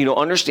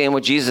 understand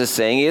what Jesus is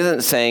saying. He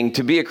isn't saying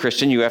to be a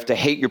Christian, you have to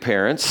hate your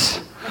parents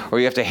or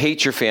you have to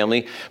hate your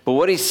family. But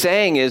what he's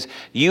saying is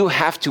you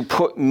have to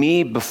put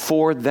me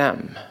before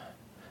them.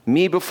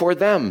 Me before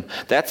them.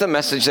 That's a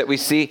message that we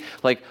see.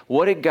 Like,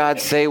 what did God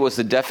say was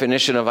the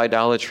definition of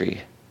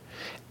idolatry?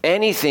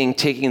 Anything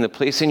taking the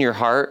place in your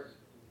heart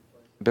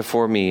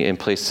before me, in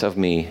place of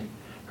me.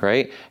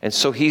 Right? And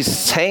so he's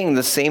saying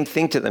the same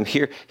thing to them.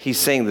 Here, he's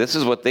saying this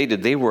is what they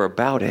did. They were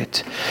about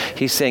it.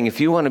 He's saying, if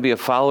you want to be a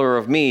follower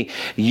of me,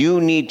 you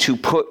need to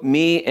put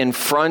me in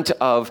front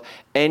of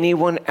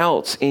anyone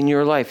else in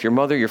your life. Your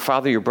mother, your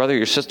father, your brother,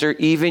 your sister,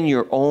 even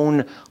your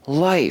own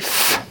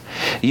life.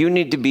 You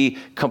need to be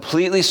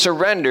completely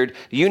surrendered.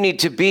 You need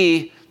to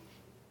be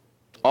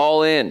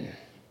all in.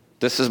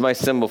 This is my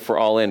symbol for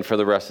all in for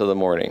the rest of the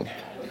morning.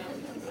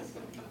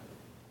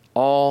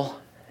 All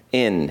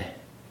in.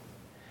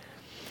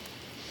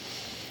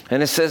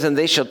 And it says, and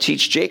they shall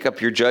teach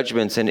Jacob your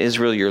judgments and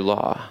Israel your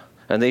law.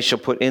 And they shall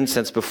put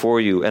incense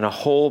before you and a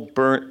whole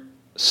burnt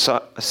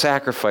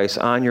sacrifice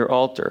on your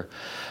altar.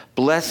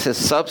 Bless his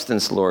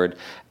substance, Lord,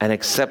 and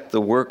accept the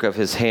work of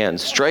his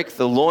hands. Strike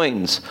the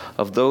loins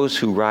of those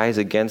who rise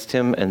against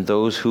him and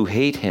those who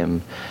hate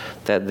him,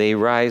 that they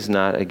rise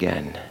not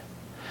again.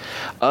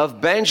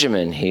 Of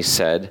Benjamin, he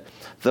said,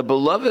 the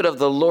beloved of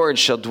the Lord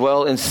shall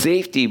dwell in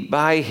safety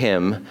by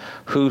him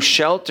who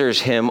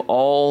shelters him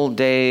all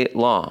day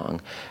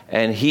long,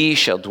 and he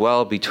shall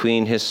dwell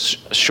between his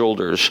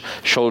shoulders.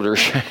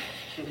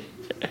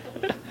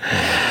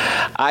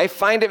 I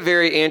find it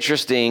very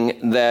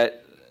interesting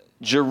that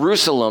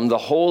Jerusalem, the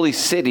holy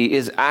city,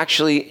 is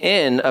actually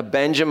in a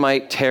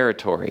Benjamite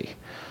territory.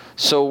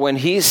 So when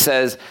he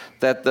says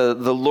that the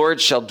Lord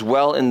shall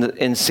dwell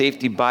in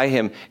safety by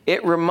him,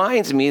 it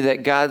reminds me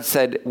that God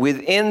said,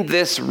 within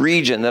this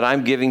region that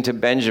I'm giving to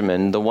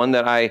Benjamin, the one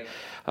that I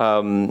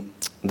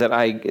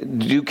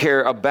do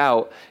care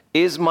about,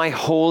 is my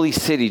holy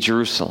city,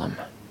 Jerusalem.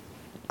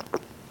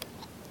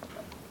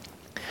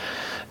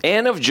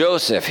 And of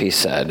Joseph, he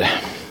said,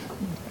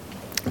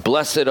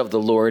 blessed of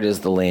the Lord is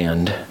the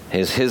land,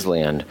 is his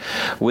land,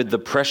 with the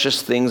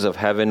precious things of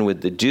heaven,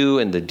 with the dew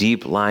and the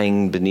deep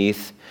lying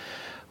beneath,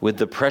 with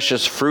the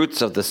precious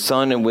fruits of the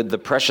sun and with the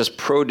precious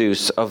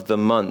produce of the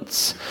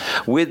months,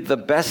 with the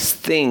best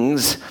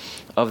things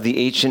of the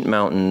ancient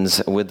mountains,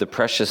 with the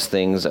precious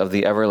things of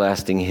the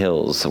everlasting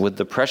hills, with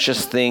the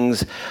precious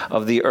things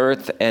of the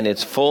earth and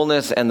its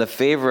fullness and the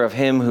favor of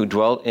him who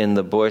dwelt in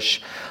the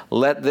bush.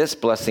 Let this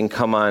blessing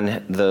come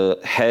on the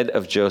head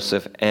of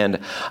Joseph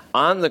and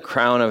on the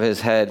crown of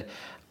his head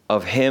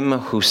of him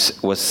who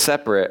was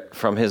separate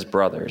from his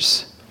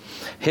brothers.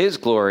 His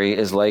glory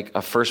is like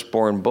a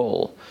firstborn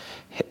bull,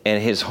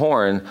 and his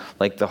horn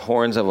like the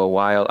horns of a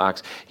wild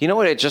ox. You know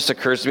what? It just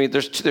occurs to me.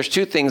 There's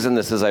two things in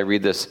this as I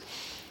read this.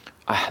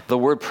 The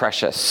word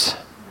precious.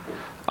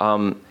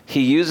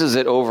 He uses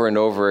it over and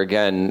over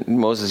again.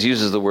 Moses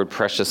uses the word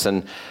precious,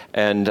 and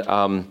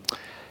the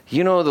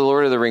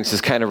Lord of the Rings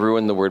has kind of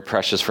ruined the word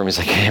precious for me. He's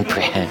like,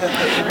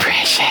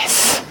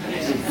 precious.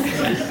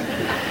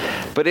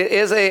 But it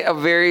is a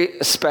very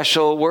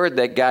special word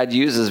that God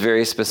uses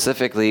very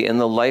specifically in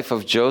the life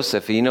of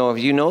Joseph. If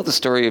you know the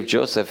story of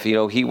Joseph,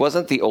 he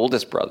wasn't the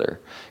oldest brother.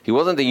 He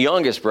wasn't the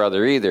youngest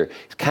brother either.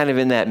 He's kind of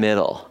in that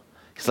middle.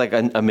 He's like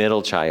a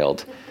middle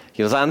child.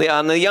 He was on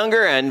the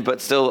younger end,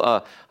 but still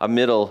a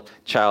middle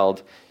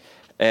child.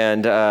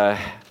 And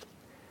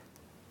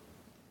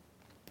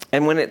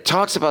when it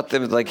talks about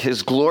them, like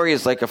his glory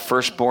is like a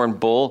firstborn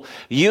bull,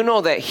 you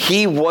know that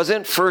he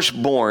wasn't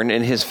firstborn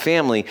in his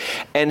family,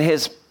 and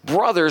his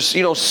brothers,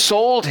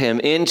 sold him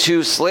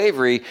into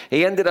slavery.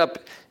 He ended up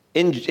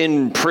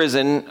in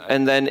prison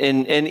and then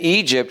in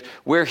Egypt,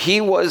 where he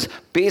was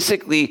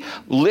basically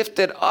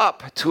lifted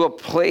up to a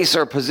place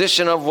or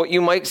position of what you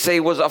might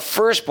say was a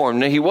firstborn.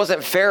 Now, he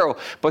wasn't Pharaoh,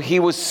 but he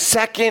was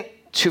second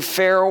to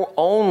Pharaoh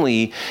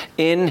only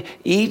in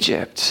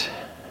Egypt.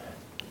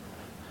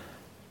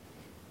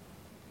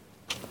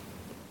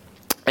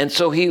 And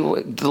so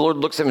the Lord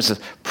looks at him and says,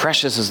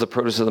 precious is the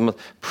produce of the month,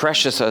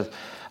 precious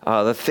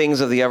the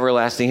things of the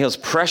everlasting hills,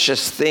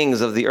 precious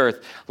things of the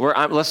earth.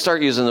 Let's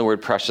start using the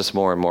word precious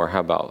more and more. How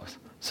about?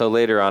 So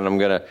later on, I'm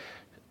gonna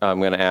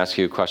ask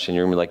you a question.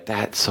 You're gonna be like,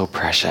 "That's so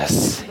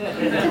precious."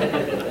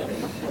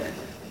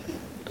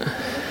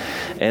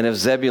 And of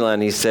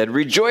Zebulun, he said,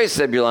 "Rejoice,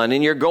 Zebulun,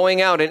 in your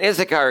going out, and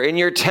Issachar in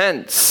your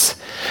tents,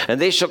 and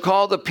they shall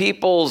call the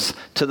peoples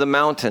to the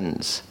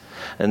mountains,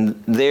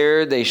 and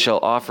there they shall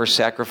offer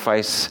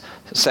sacrifices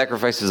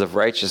of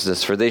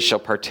righteousness, for they shall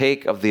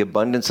partake of the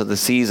abundance of the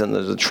seas and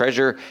the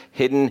treasure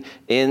hidden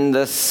in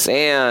the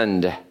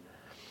sand."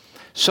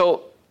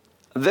 So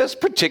this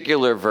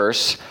particular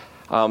verse,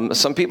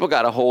 some people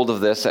got a hold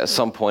of this at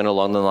some point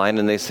along the line,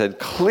 and they said,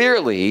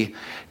 clearly,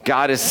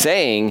 God is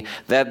saying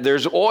that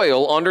there's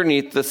oil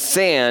underneath the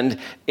sand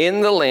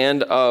in the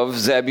land of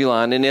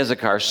Zebulun and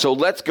Issachar, so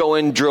let's go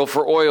and drill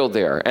for oil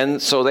there.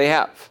 And so they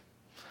have.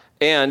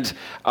 And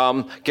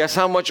guess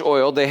how much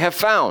oil they have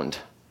found?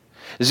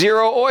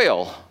 Zero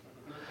oil.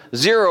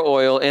 Zero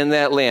oil in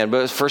that land.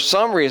 But for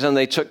some reason,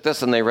 they took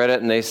this and they read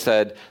it and they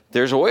said,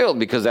 there's oil,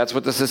 because that's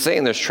what this is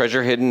saying. There's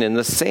treasure hidden in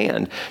the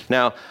sand.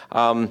 Now,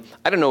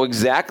 I don't know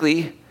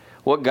exactly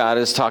what God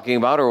is talking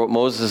about or what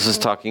Moses is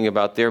talking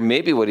about there.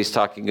 Maybe what he's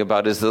talking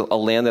about is a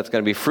land that's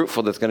going to be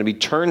fruitful, that's going to be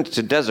turned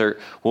to desert,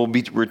 will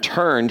be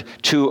returned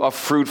to a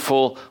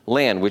fruitful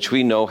land, which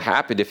we know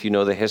happened if you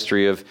know the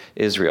history of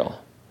Israel.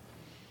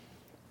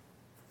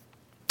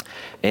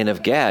 And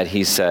of Gad,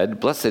 he said,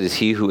 blessed is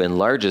he who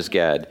enlarges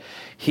Gad.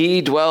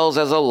 He dwells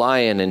as a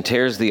lion and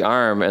tears the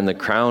arm and the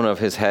crown of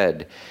his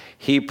head.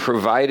 He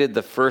provided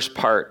the first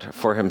part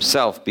for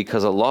himself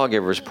because a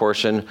lawgiver's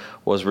portion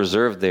was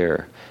reserved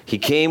there. He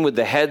came with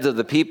the heads of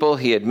the people.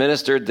 He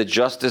administered the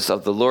justice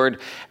of the Lord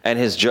and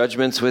his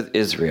judgments with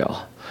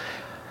Israel.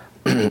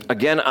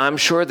 Again, I'm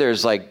sure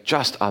there's like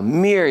just a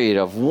myriad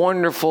of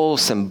wonderful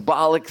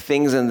symbolic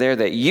things in there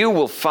that you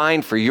will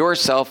find for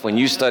yourself when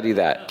you study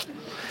that.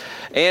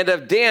 And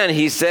of Dan,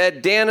 he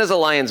said, Dan is a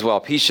lion's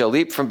whelp. He shall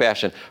leap from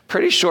Bashan.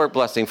 Pretty short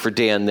blessing for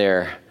Dan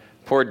there.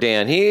 Poor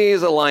Dan.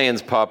 He's a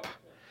lion's pup.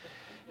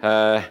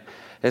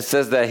 It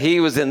says that he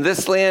was in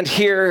this land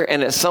here,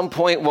 and at some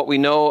point what we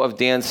know of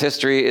Dan's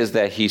history is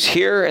that he's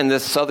here in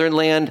this southern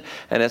land,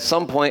 and at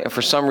some point,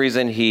 for some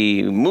reason,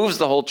 he moves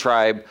the whole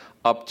tribe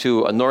up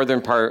to a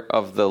northern part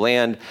of the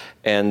land,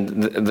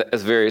 and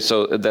that's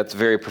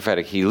very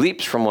prophetic. He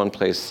leaps from one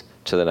place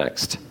to the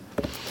next.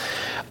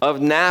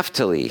 Of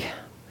Naphtali,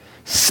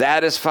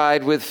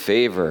 satisfied with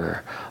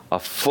favor,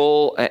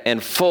 full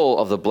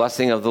of the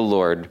blessing of the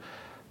Lord,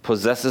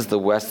 possesses the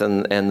west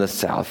and the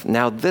south.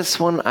 Now this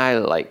one I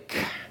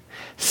like.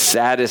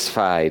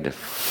 Satisfied,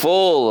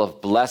 full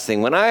of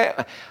blessing.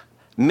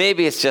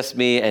 Maybe it's just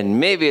me, and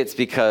maybe it's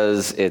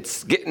because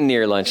it's getting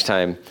near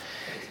lunchtime.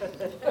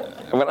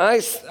 When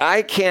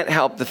I can't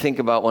help to think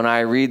about when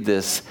I read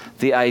this,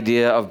 the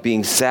idea of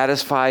being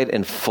satisfied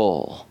and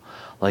full.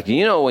 Like,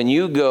 you know, when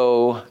you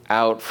go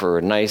out for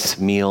a nice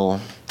meal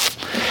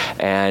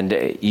and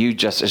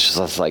it's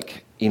just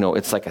like, you know,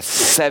 it's like a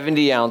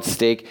 70-ounce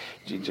steak.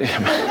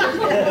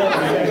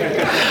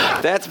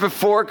 That's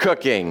before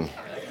cooking.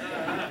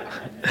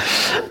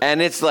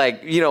 And it's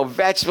like, you know,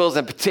 vegetables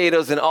and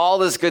potatoes and all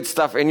this good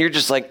stuff. And you're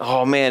just like,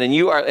 oh man,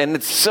 and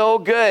it's so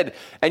good.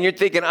 And you're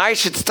thinking, I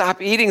should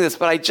stop eating this,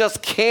 but I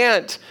just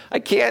can't. I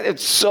can't.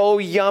 It's so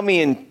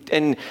yummy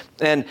and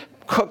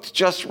cooked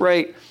just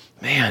right.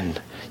 Man,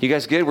 you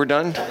guys good? We're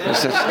done?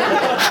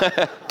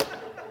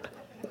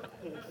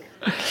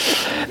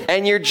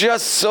 And you're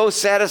just so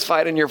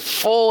satisfied and you're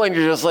full and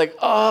you're just like,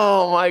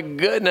 oh my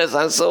goodness,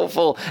 I'm so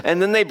full.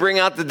 And then they bring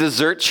out the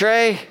dessert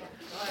tray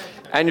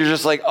and you're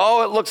just like,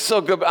 oh, it looks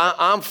so good, but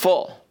I'm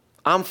full.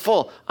 I'm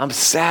full. I'm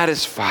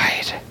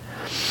satisfied.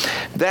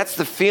 That's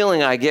the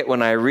feeling I get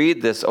when I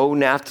read this. Oh,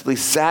 Naphtali,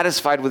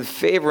 satisfied with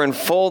favor and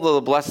full of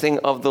the blessing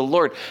of the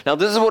Lord. Now,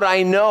 this is what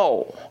I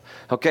know.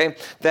 Okay,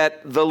 that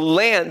the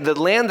land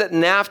that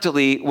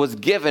Naphtali was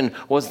given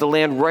was the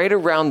land right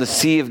around the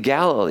Sea of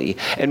Galilee.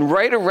 And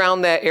right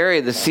around that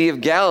area, the Sea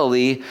of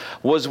Galilee,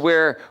 was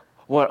where,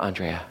 what,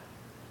 Andrea?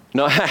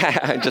 No,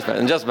 I'm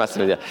just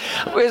messing with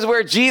you. Is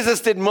where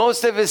Jesus did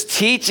most of his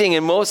teaching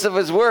and most of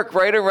his work,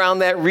 right around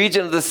that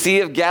region of the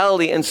Sea of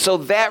Galilee. And so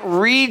that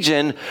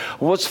region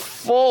was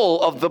full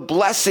of the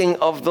blessing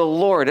of the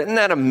Lord. Isn't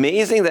that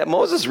amazing that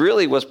Moses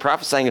really was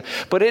prophesying?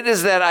 But it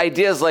is that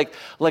idea is like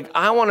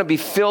I want to be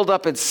filled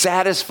up and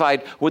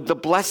satisfied with the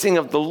blessing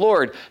of the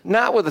Lord,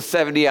 not with a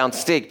 70-ounce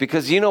steak,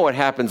 because you know what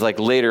happens like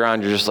later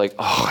on, you're just like,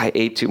 oh, I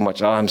ate too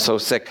much. Oh, I'm so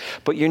sick.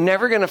 But you're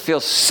never going to feel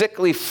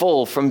sickly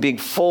full from being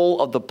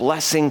full of the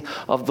blessing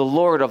of the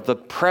Lord, of the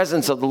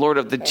presence of the Lord,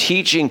 of the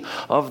teaching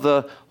of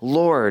the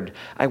Lord.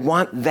 I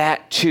want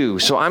that too.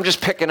 So I'm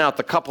just picking out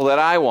the couple that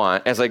I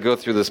want as I go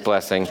through this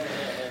blessing.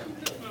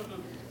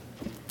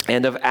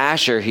 And of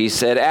Asher, he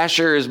said,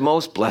 Asher is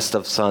most blessed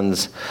of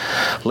sons.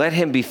 Let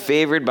him be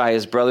favored by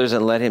his brothers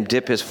and let him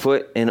dip his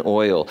foot in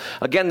oil.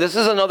 Again, this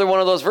is another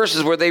one of those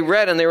verses where they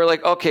read and they were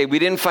like, okay, we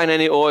didn't find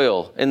any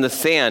oil in the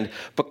sand,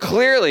 but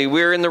clearly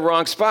we're in the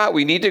wrong spot.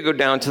 We need to go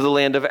down to the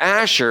land of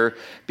Asher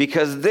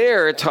because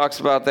there it talks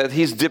about that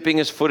he's dipping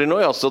his foot in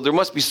oil. So there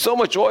must be so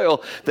much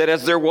oil that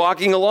as they're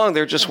walking along,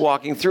 they're just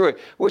walking through it,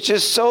 which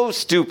is so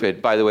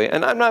stupid, by the way.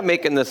 And I'm not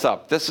making this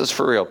up. This is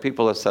for real.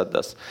 People have said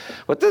this.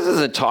 But this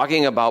isn't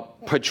talking about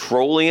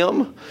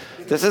petroleum.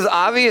 This is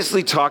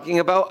obviously talking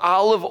about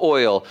olive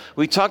oil.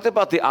 We talked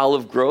about the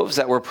olive groves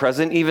that were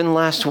present even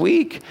last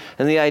week,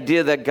 and the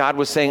idea that God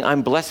was saying,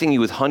 I'm blessing you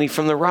with honey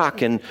from the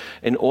rock and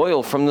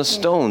oil from the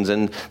stones,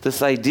 and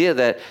this idea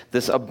that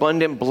this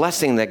abundant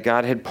blessing that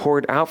God had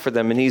poured out for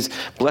them, and he's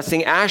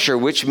blessing Asher,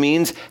 which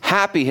means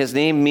happy. His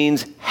name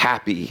means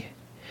happy.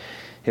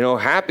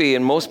 Happy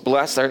and most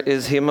blessed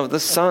is him of the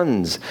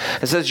sons.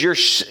 It says, your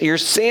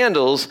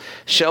sandals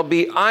shall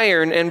be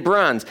iron and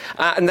bronze.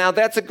 Now,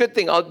 that's a good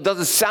thing. It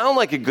doesn't sound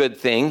like a good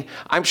thing.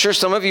 I'm sure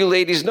some of you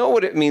ladies know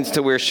what it means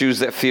to wear shoes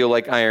that feel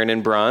like iron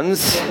and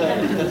bronze.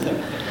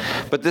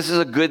 But this is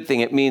a good thing.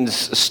 It means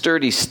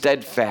sturdy,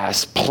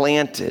 steadfast,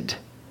 planted.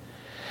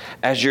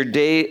 As your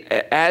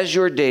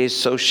days,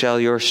 so shall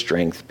your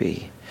strength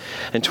be.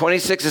 In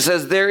 26, it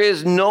says, there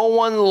is no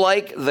one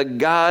like the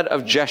God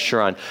of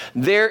Jeshurun.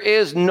 There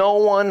is no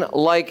one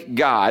like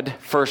God,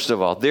 first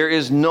of all. There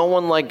is no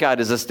one like God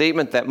is a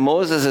statement that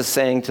Moses is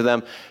saying to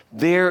them.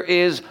 There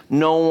is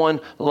no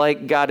one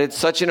like God. It's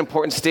such an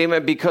important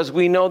statement because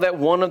we know that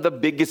one of the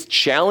biggest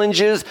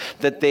challenges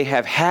that they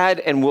have had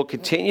and will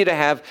continue to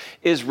have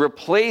is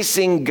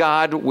replacing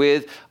God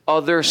with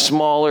other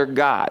smaller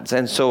gods.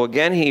 And so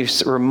again, he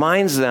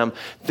reminds them,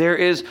 there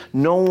is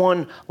no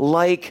one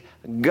like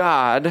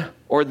God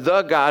or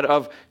the God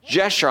of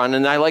Jeshurun.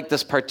 And I like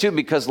this part too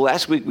because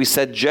last week we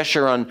said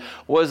Jeshurun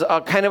was a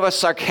kind of a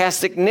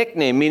sarcastic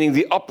nickname, meaning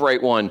the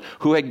upright one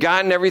who had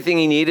gotten everything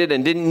he needed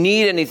and didn't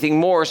need anything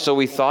more, so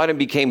he thought, and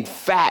became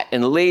fat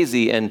and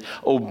lazy and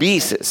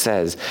obese, it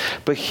says.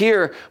 But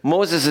here,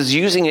 Moses is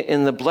using it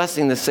in the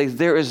blessing to say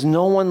there is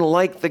no one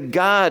like the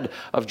God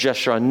of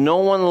Jeshurun, no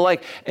one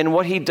like. And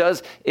what he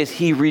does is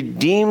he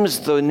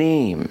redeems the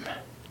name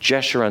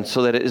Jeshurun,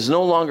 so that it is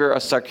no longer a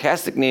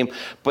sarcastic name,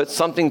 but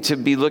something to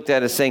be looked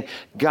at as saying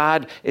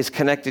God is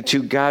connected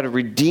to, God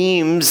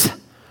redeems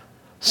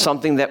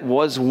something that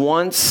was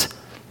once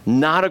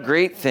not a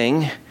great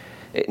thing.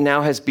 It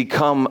now has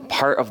become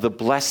part of the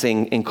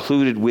blessing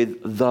included with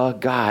the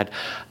God.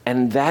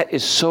 And that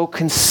is so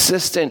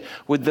consistent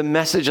with the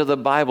message of the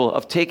Bible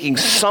of taking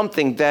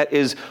something that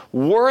is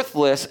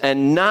worthless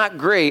and not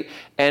great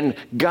and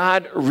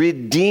God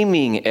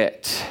redeeming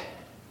it.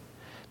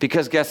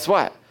 Because guess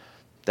what?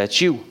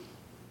 That's you.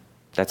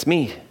 That's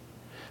me.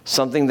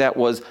 Something that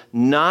was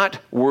not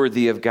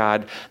worthy of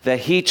God that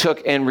he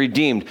took and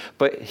redeemed.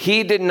 But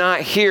he did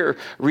not here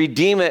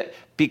redeem it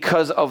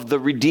because of the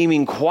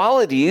redeeming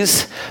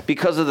qualities,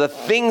 because of the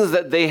things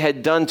that they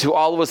had done to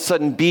all of a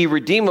sudden be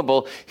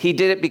redeemable. He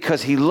did it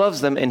because he loves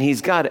them and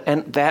he's God.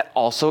 And that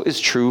also is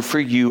true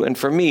for you and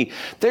for me.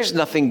 There's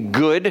nothing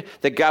good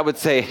that God would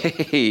say,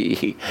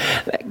 hey,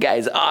 that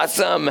guy's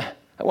awesome.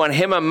 I want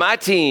him on my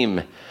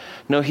team.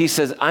 No, he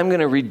says, I'm going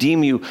to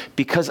redeem you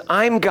because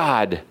I'm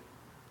God,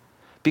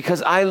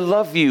 because I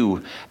love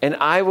you, and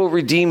I will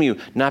redeem you,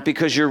 not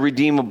because you're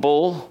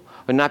redeemable,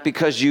 or not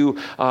because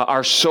you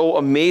are so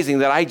amazing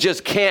that I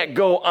just can't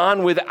go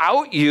on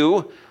without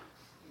you,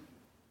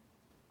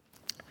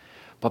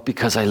 but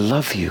because I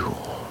love you.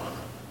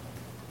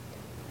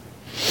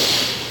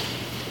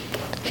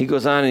 He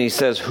goes on and he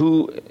says,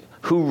 who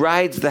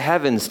rides the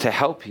heavens to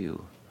help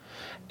you?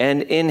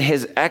 And in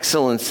his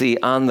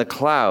excellency on the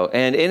clouds,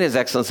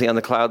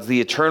 the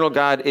eternal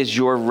God is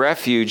your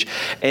refuge,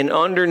 and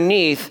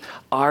underneath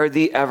are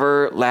the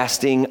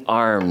everlasting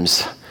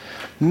arms.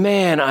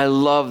 Man, I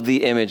love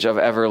the image of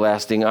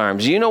everlasting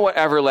arms. You know what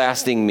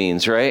everlasting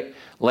means, right?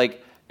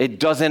 Like it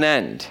doesn't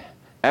end.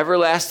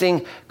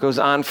 Everlasting goes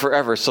on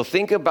forever. So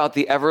think about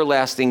the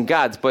everlasting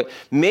gods. But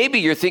maybe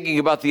you're thinking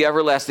about the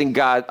everlasting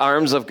God,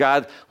 arms of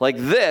God like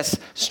this,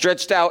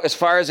 stretched out as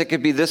far as it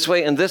could be this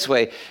way and this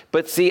way.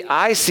 But see,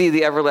 I see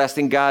the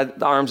everlasting God,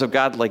 the arms of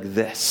God like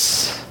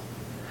this,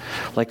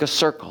 like a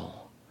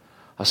circle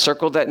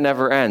that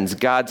never ends.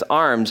 God's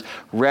arms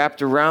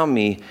wrapped around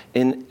me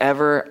in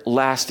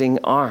everlasting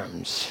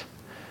arms.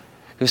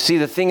 You see,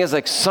 the thing is,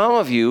 like, some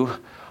of you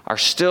are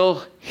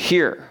still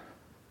here.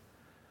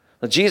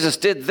 Now, Jesus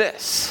did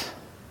this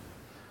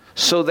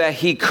so that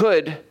he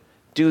could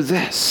do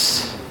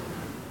this.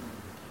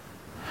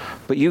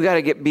 But you got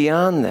to get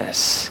beyond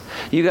this.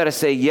 You got to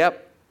say,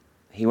 yep,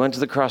 he went to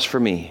the cross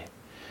for me.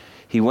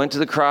 He went to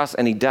the cross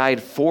and he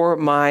died for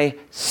my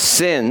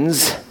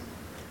sins.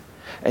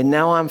 And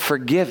now I'm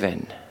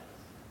forgiven.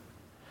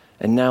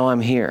 And now I'm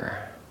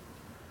here.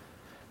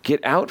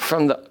 Get out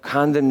from the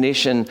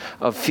condemnation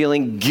of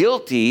feeling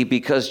guilty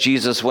because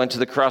Jesus went to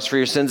the cross for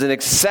your sins, and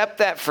accept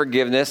that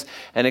forgiveness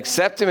and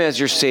accept him as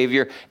your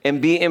Savior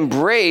and be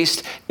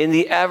embraced in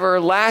the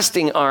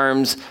everlasting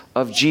arms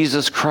of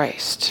Jesus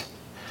Christ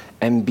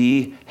and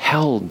be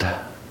held.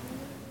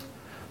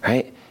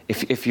 Right?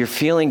 If you're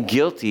feeling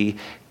guilty,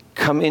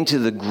 come into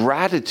the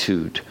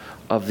gratitude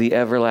of the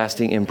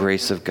everlasting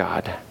embrace of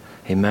God.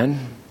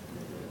 Amen.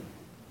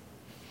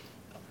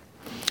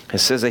 It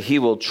says that he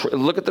will,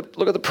 look at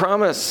the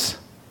promise.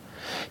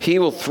 He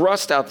will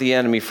thrust out the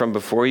enemy from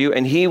before you,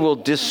 and he will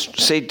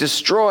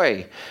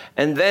destroy.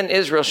 And then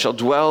Israel shall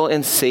dwell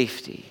in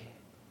safety.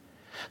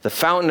 The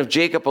fountain of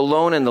Jacob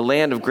alone and the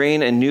land of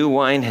grain and new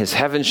wine, his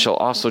heavens shall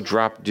also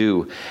drop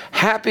dew.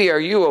 Happy are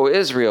you, O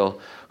Israel,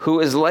 who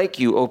is like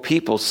you, O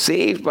people,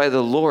 saved by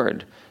the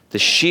Lord. The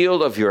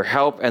shield of your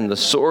help and the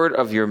sword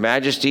of your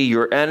majesty,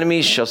 your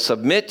enemies shall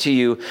submit to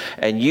you,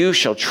 and you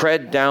shall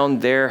tread down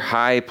their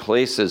high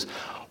places.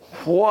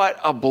 What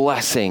a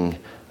blessing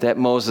that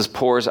Moses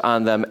pours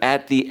on them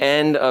at the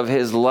end of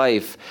his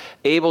life,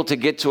 able to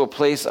get to a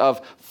place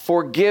of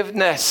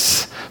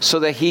forgiveness so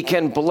that he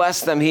can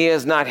bless them. He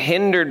is not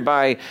hindered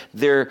by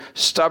their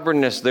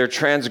stubbornness, their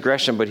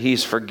transgression, but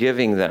he's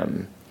forgiving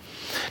them.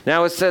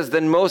 Now it says,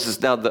 then Moses,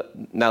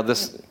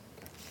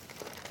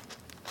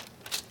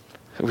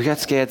 we got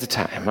scads of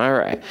time. All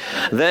right.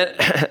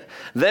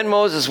 Then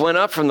Moses went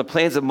up from the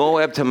plains of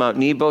Moab to Mount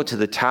Nebo to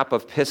the top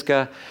of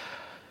Pisgah,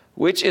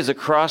 which is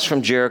across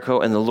from Jericho,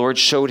 and the Lord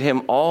showed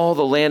him all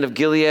the land of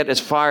Gilead as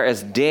far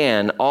as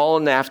Dan, all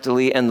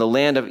Naphtali, and the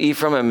land of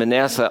Ephraim and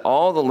Manasseh,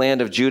 all the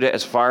land of Judah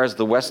as far as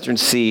the western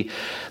sea,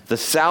 the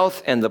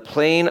south and the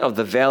plain of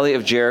the valley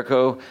of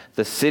Jericho,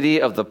 the city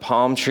of the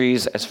palm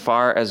trees as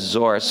far as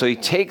Zoar. So he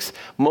takes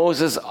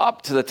Moses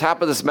up to the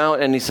top of this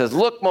mountain and he says,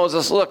 look,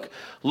 Moses, look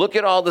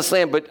at all this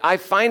land. But I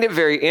find it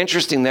very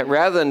interesting that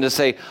rather than to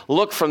say,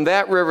 look from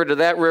that river to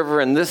that river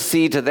and this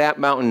sea to that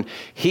mountain,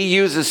 he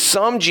uses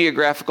some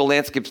geographical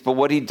landscapes, but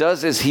what he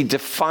does is he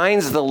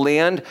defines the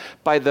land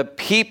by the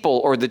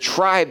people or the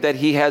tribe that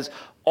he has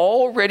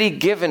already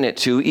given it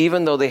to,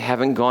 even though they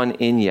haven't gone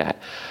in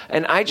yet.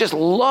 And I just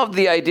love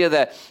the idea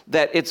that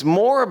it's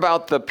more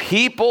about the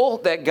people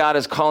that God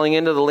is calling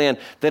into the land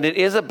than it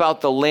is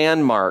about the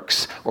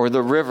landmarks or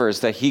the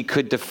rivers that he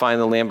could define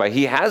the land by.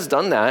 He has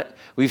done that.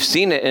 We've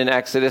seen it in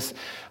Exodus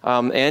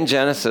and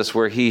Genesis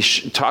where he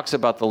talks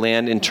about the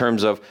land in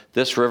terms of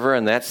this river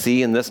and that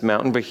sea and this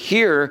mountain. But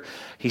here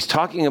he's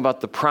talking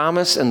about the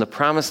promise and the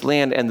promised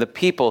land and the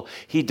people.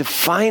 He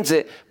defines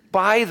it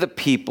by the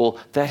people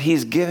that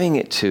he's giving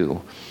it to.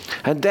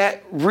 And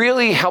that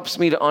really helps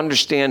me to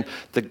understand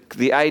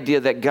the idea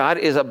that God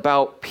is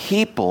about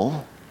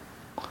people,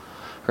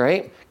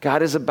 right?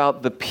 God is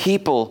about the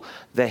people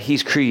that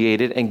he's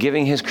created and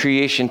giving his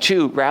creation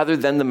to, rather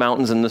than the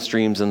mountains and the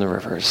streams and the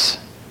rivers.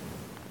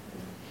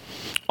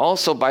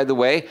 Also, by the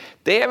way,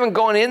 they haven't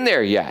gone in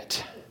there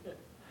yet.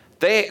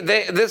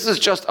 This is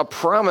just a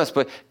promise,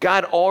 but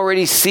God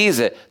already sees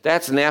it.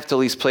 That's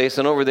Naphtali's place,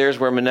 and over there is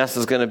where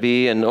Manasseh's going to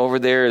be, and over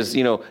there is,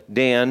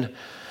 Dan.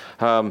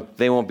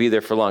 They won't be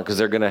there for long because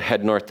they're going to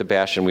head north to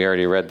Bashan. We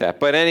already read that.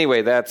 But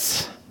anyway,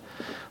 that's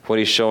what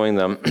he's showing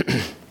them.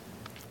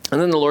 And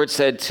then the Lord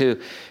said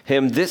to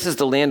him, this is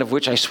the land of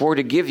which I swore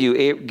to give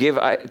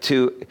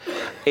to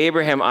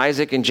Abraham,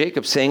 Isaac, and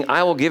Jacob, saying,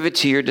 I will give it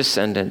to your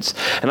descendants.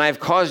 And I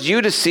have caused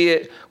you to see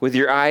it with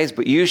your eyes,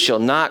 but you shall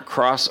not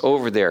cross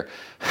over there.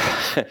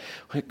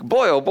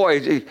 Boy, oh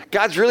boy,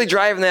 God's really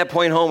driving that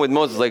point home with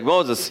Moses. Like,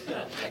 Moses,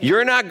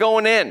 you're not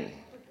going in.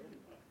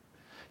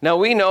 Now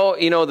we know,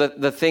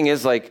 the thing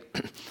is, like,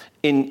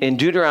 in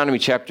Deuteronomy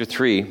chapter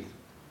 3,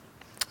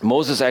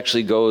 Moses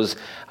actually goes,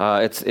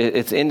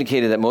 it's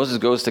indicated that Moses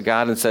goes to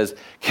God and says,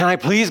 can I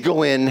please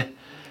go in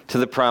to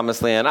the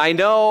promised land? I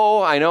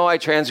know I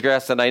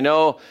transgressed, and I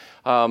know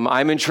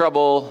I'm in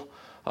trouble.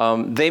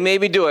 They made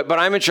me do it, but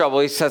I'm in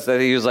trouble. He says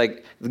that. He was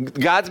like,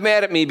 God's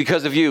mad at me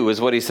because of you, is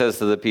what he says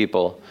to the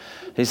people.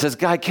 He says,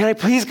 God, can I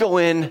please go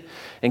in?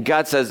 And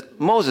God says,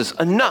 Moses,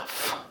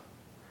 enough.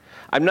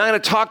 I'm not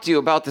going to talk to you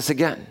about this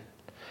again.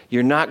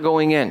 You're not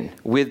going in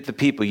with the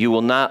people. You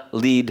will not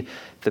lead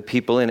the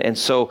people in. And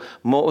so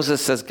Moses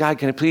says, God,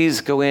 can I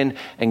please go in?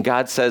 And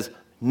God says,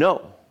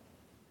 no.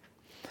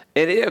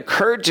 And it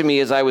occurred to me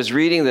as I was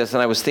reading this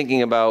and I was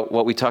thinking about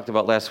what we talked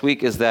about last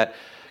week, is that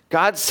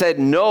God said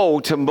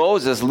no to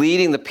Moses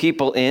leading the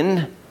people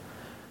in,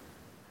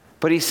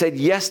 but he said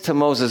yes to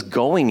Moses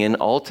going in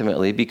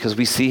ultimately, because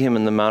we see him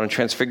in the Mount of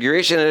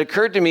Transfiguration. And it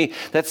occurred to me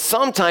that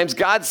sometimes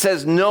God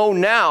says no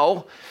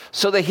now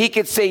so that he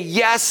could say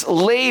yes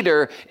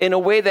later in a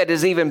way that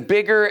is even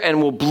bigger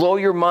and will blow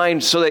your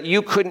mind, so that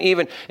you couldn't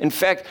even, in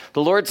fact,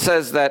 the Lord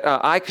says that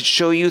I could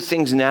show you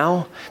things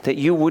now that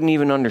you wouldn't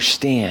even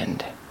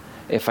understand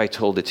if I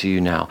told it to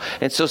you now.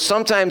 And so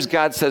sometimes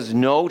God says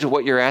no to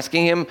what you're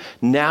asking him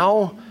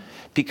now,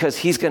 because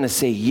he's going to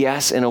say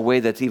yes in a way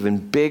that's even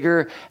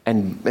bigger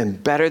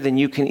and better than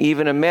you can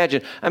even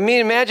imagine. I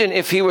mean, imagine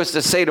if he was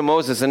to say to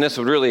Moses, and this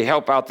would really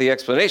help out the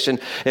explanation,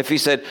 if he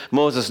said,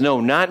 Moses, no,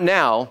 not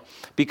now,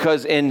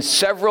 because in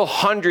several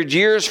hundred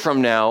years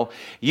from now,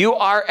 you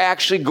are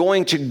actually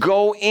going to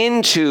go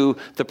into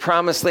the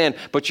promised land,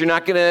 but you're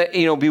not going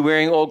to, be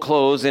wearing old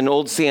clothes and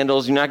old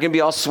sandals. You're not going to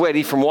be all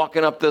sweaty from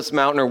walking up this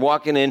mountain or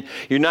walking in.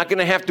 You're not going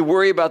to have to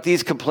worry about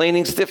these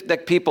complaining,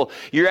 stiff-necked people.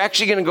 You're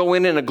actually going to go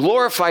in a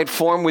glorified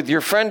form with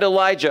your friend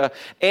Elijah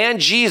and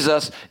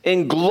Jesus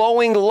in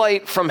glowing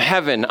light from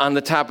heaven on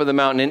the top of the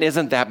mountain. And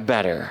isn't that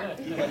better?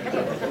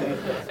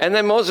 And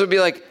then Moses would be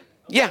like,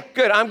 yeah,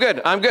 good. I'm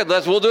good.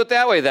 We'll do it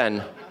that way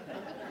then.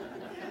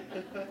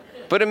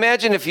 But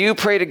imagine if you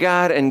pray to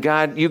God and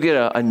God, you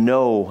get a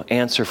no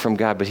answer from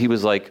God, but he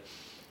was like,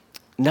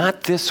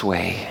 not this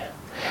way.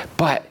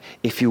 But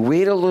if you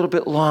wait a little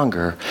bit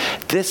longer,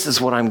 this is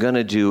what I'm going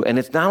to do. And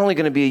it's not only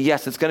going to be a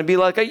yes, it's going to be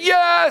like a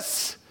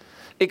yes,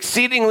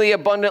 exceedingly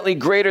abundantly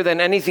greater than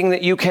anything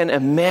that you can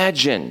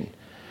imagine.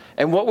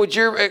 And what would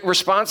your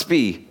response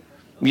be?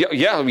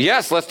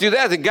 Yes, let's do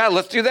that. God,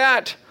 let's do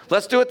that.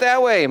 Let's do it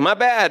that way. My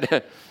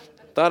bad.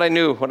 Thought I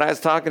knew what I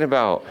was talking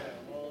about.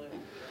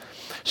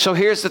 So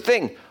here's the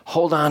thing.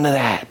 Hold on to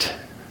that.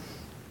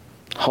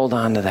 Hold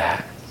on to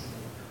that.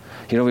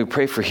 You know, we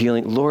pray for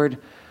healing. Lord,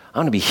 I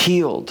want to be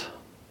healed.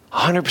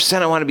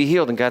 100% I want to be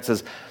healed. And God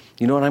says,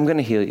 you know what? I'm going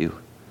to heal you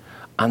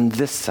on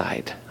this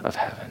side of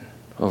heaven,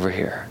 over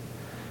here.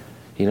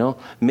 You know,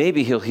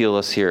 maybe he'll heal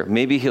us here.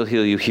 Maybe he'll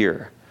heal you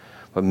here.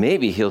 But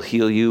maybe he'll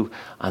heal you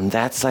on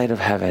that side of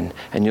heaven.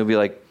 And you'll be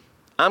like,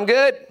 I'm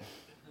good.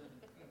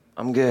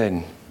 I'm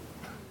good.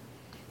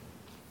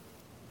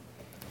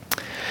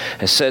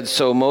 It said,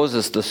 so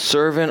Moses, the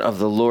servant of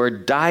the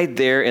Lord, died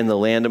there in the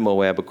land of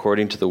Moab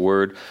according to the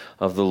word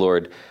of the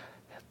Lord.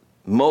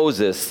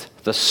 Moses,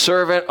 the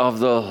servant of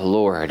the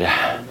Lord.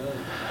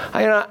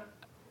 That's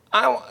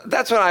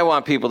what I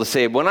want people to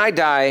say. When I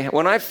die,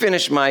 when I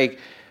finish my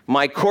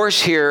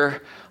course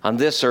here on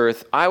this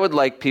earth, I would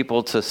like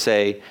people to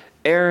say,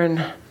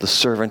 Aaron, the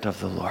servant of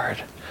the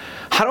Lord.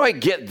 How do I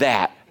get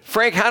that?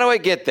 Frank, how do I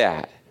get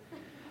that?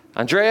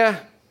 Andrea?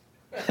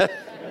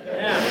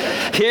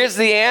 Here's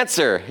the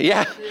answer.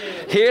 Yeah,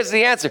 here's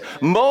the answer.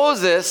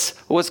 Moses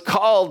was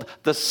called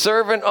the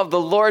servant of the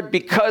Lord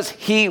because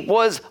he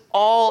was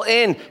all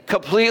in,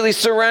 completely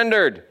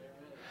surrendered.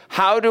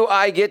 How do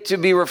I get to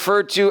be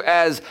referred to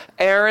as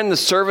Aaron, the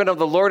servant of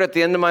the Lord at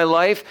the end of my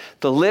life?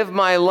 To live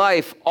my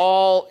life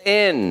all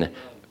in,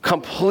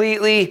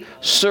 completely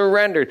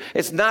surrendered.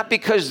 It's not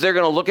because they're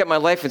going to look at my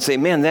life and say,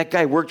 man, that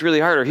guy worked really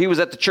hard, or he was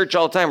at the church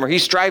all the time, or he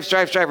strive.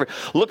 Or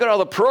look at all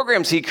the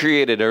programs he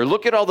created, or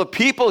look at all the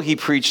people he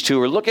preached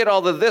to, or look at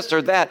all the this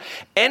or that.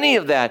 Any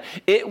of that,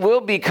 it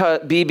will be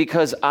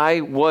because I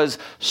was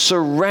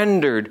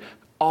surrendered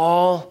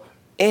all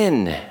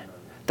in.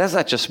 That's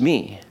not just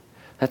me.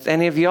 That's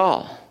any of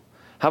y'all.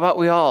 How about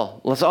we all?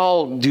 Let's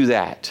all do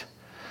that.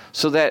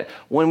 So that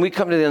when we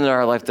come to the end of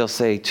our life, they'll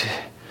say,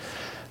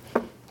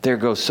 there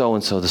goes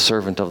so-and-so, the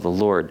servant of the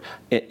Lord,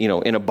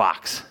 in a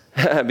box.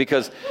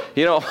 Because,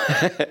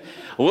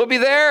 we'll be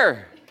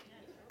there.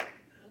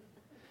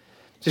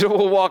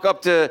 We'll walk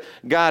up to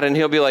God and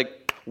he'll be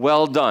like,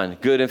 well done,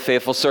 good and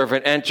faithful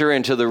servant. Enter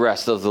into the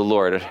rest of the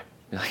Lord.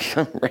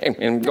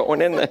 I'm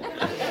going in there.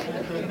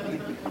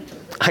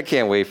 I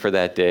can't wait for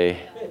that day.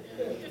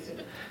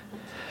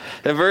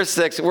 In verse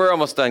 6, we're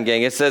almost done,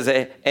 gang. It says,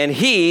 and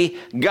he,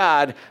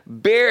 God,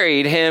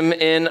 buried him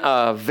in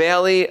a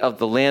valley of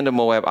the land of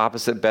Moab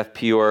opposite Beth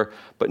Peor,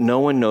 but no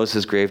one knows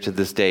his grave to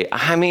this day.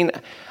 I mean,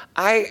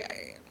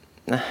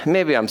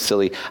 maybe I'm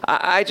silly.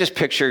 I just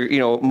picture,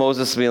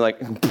 Moses being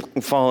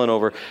like falling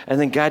over, and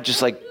then God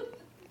just like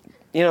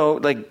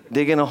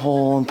digging a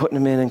hole and putting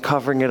him in and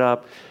covering it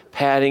up,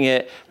 padding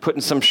it,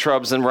 putting some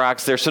shrubs and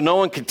rocks there so no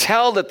one could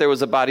tell that there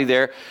was a body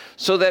there,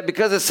 so that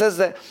because it says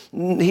that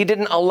he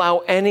didn't allow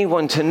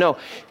anyone to know.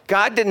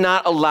 God did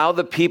not allow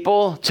the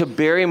people to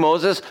bury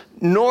Moses,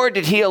 nor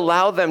did he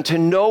allow them to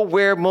know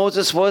where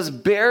Moses was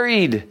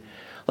buried.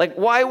 Like,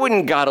 why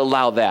wouldn't God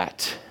allow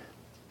that?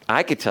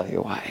 I could tell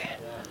you why.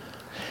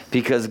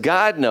 Because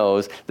God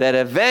knows that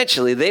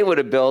eventually they would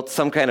have built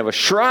some kind of a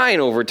shrine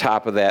over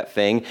top of that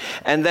thing.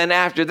 And then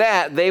after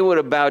that, they would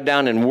have bowed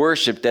down and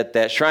worshiped at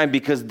that shrine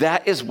because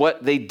that is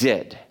what they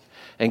did.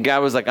 And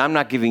God was like, I'm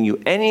not giving you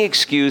any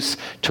excuse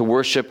to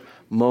worship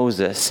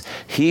Moses.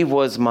 He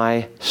was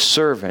my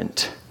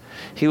servant.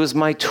 He was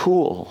my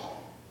tool.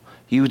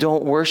 You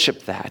don't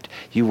worship that.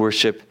 You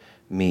worship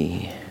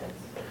me.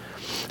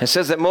 It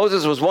says that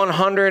Moses was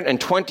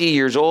 120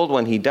 years old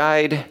when he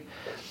died.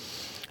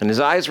 And his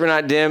eyes were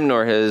not dim,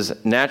 nor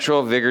his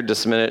natural vigor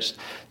diminished.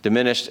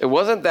 It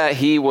wasn't that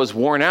he was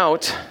worn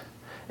out.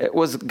 It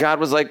was God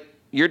was like,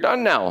 you're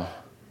done now.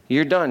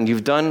 You're done.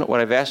 You've done what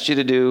I've asked you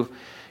to do.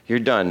 You're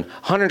done.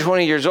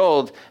 120 years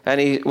old, and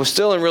he was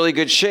still in really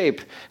good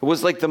shape. It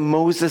was like the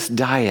Moses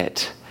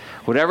diet.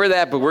 Whatever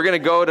that, but we're going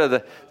to go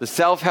to the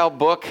self-help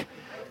book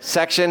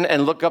section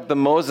and look up the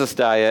Moses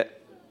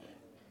diet.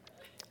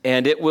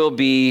 And it will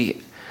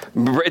be...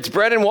 It's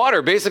bread and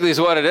water, basically,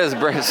 is what it is.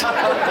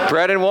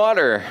 Bread and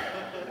water.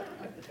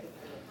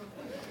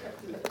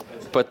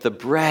 But the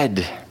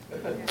bread,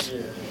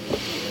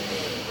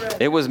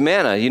 it was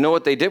manna. You know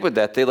what they did with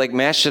that? They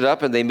mashed it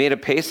up and they made a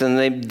paste and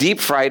they deep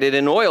fried it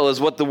in oil,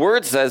 is what the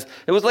word says.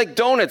 It was like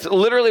donuts.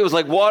 Literally, it was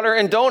like water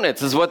and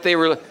donuts, is what they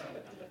were.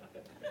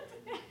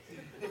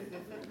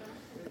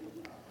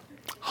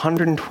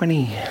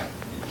 120.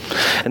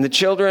 And the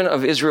children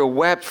of Israel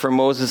wept for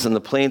Moses in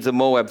the plains of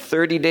Moab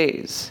 30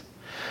 days.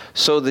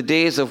 So the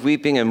days of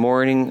weeping and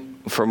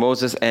mourning for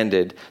Moses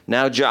ended.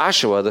 Now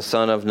Joshua, the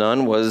son of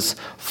Nun, was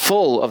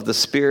full of the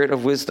spirit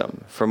of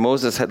wisdom, for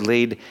Moses had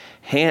laid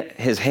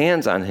his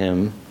hands on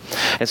him.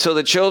 And so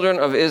the children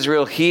of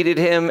Israel heeded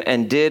him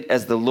and did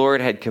as the Lord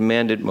had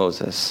commanded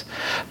Moses.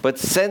 But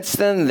since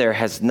then there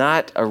has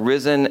not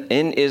arisen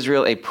in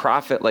Israel a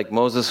prophet like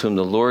Moses, whom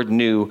the Lord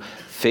knew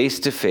face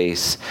to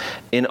face,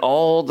 in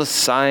all the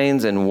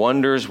signs and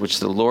wonders which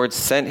the Lord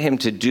sent him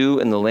to do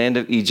in the land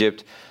of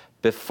Egypt,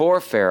 before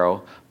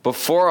Pharaoh,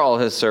 before all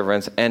his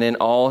servants, and in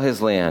all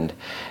his land,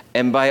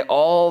 and by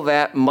all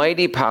that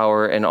mighty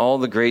power and all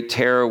the great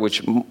terror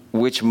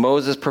which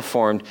Moses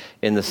performed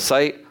in the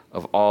sight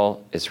of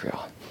all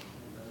Israel.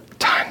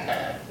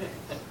 Done.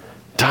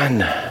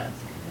 done.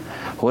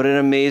 What an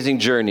amazing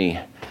journey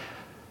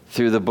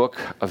through the book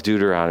of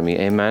Deuteronomy.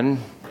 Amen.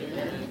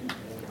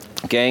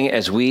 Gang,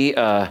 as we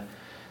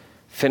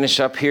finish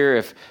up here,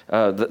 if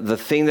the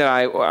thing that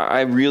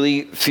I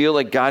really feel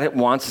like God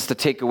wants us to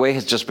take away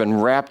has just been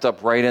wrapped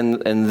up right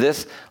in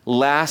this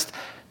last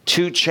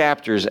 2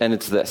 chapters, and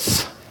it's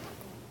this.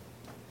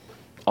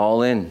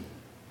 All in.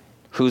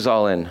 Who's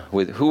all in?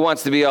 Who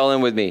wants to be all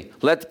in with me?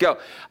 Let's go.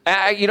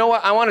 You know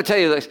what? I want to tell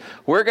you this.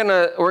 We're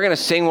gonna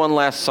sing one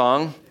last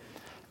song.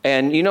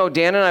 And you know,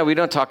 Dan and I, we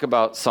don't talk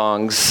about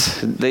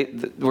songs.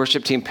 The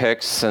worship team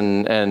picks,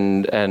 and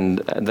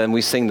then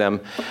we sing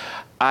them.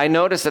 I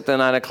noticed at the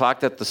 9 o'clock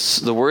that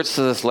the words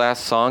to this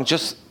last song,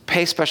 just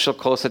pay special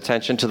close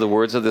attention to the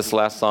words of this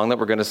last song that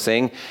we're going to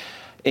sing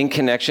in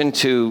connection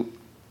to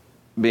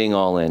being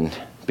all in,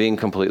 being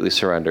completely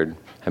surrendered.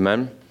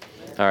 Amen?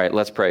 All right,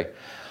 let's pray.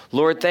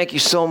 Lord, thank you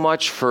so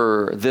much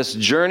for this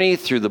journey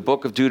through the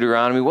book of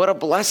Deuteronomy. What a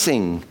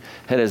blessing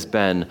it has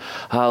been.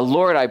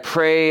 Lord, I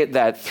pray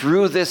that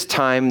through this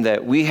time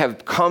that we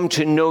have come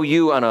to know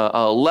you on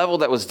a level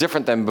that was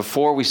different than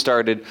before we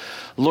started.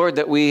 Lord,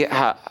 that we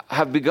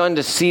have begun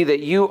to see that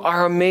you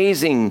are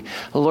amazing.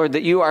 Lord,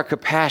 that you are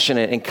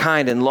compassionate and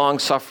kind and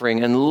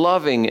long-suffering and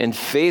loving and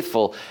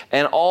faithful,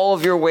 and all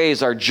of your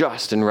ways are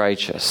just and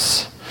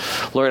righteous.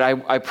 Lord,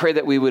 I pray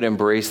that we would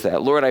embrace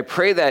that. Lord, I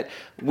pray that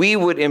we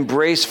would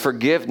embrace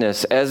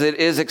forgiveness as it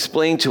is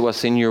explained to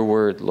us in your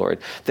word, Lord.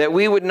 That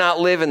we would not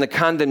live in the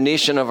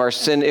condemnation of our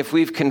sin. If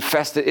we've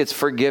confessed it, it's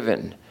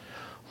forgiven.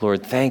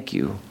 Lord, thank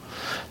you.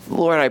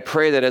 Lord, I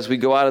pray that as we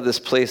go out of this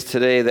place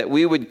today, that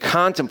we would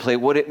contemplate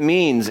what it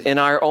means in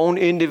our own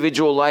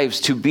individual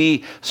lives to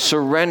be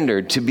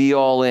surrendered, to be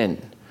all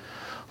in.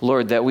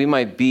 Lord, that we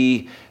might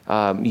be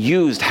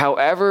used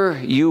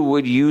however you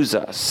would use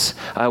us.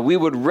 We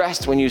would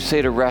rest when you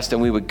say to rest,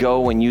 and we would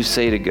go when you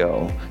say to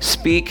go.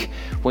 Speak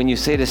when you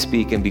say to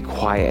speak, and be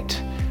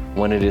quiet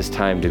when it is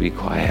time to be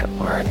quiet,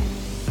 Lord.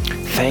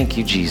 Thank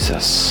you,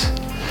 Jesus.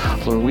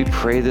 Lord, we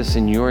pray this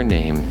in your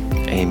name.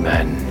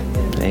 Amen.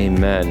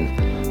 Amen.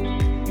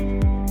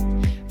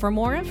 For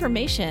more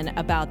information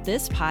about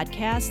this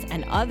podcast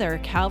and other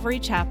Calvary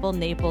Chapel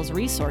Naples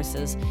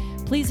resources,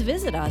 please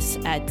visit us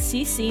at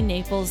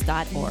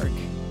ccnaples.org.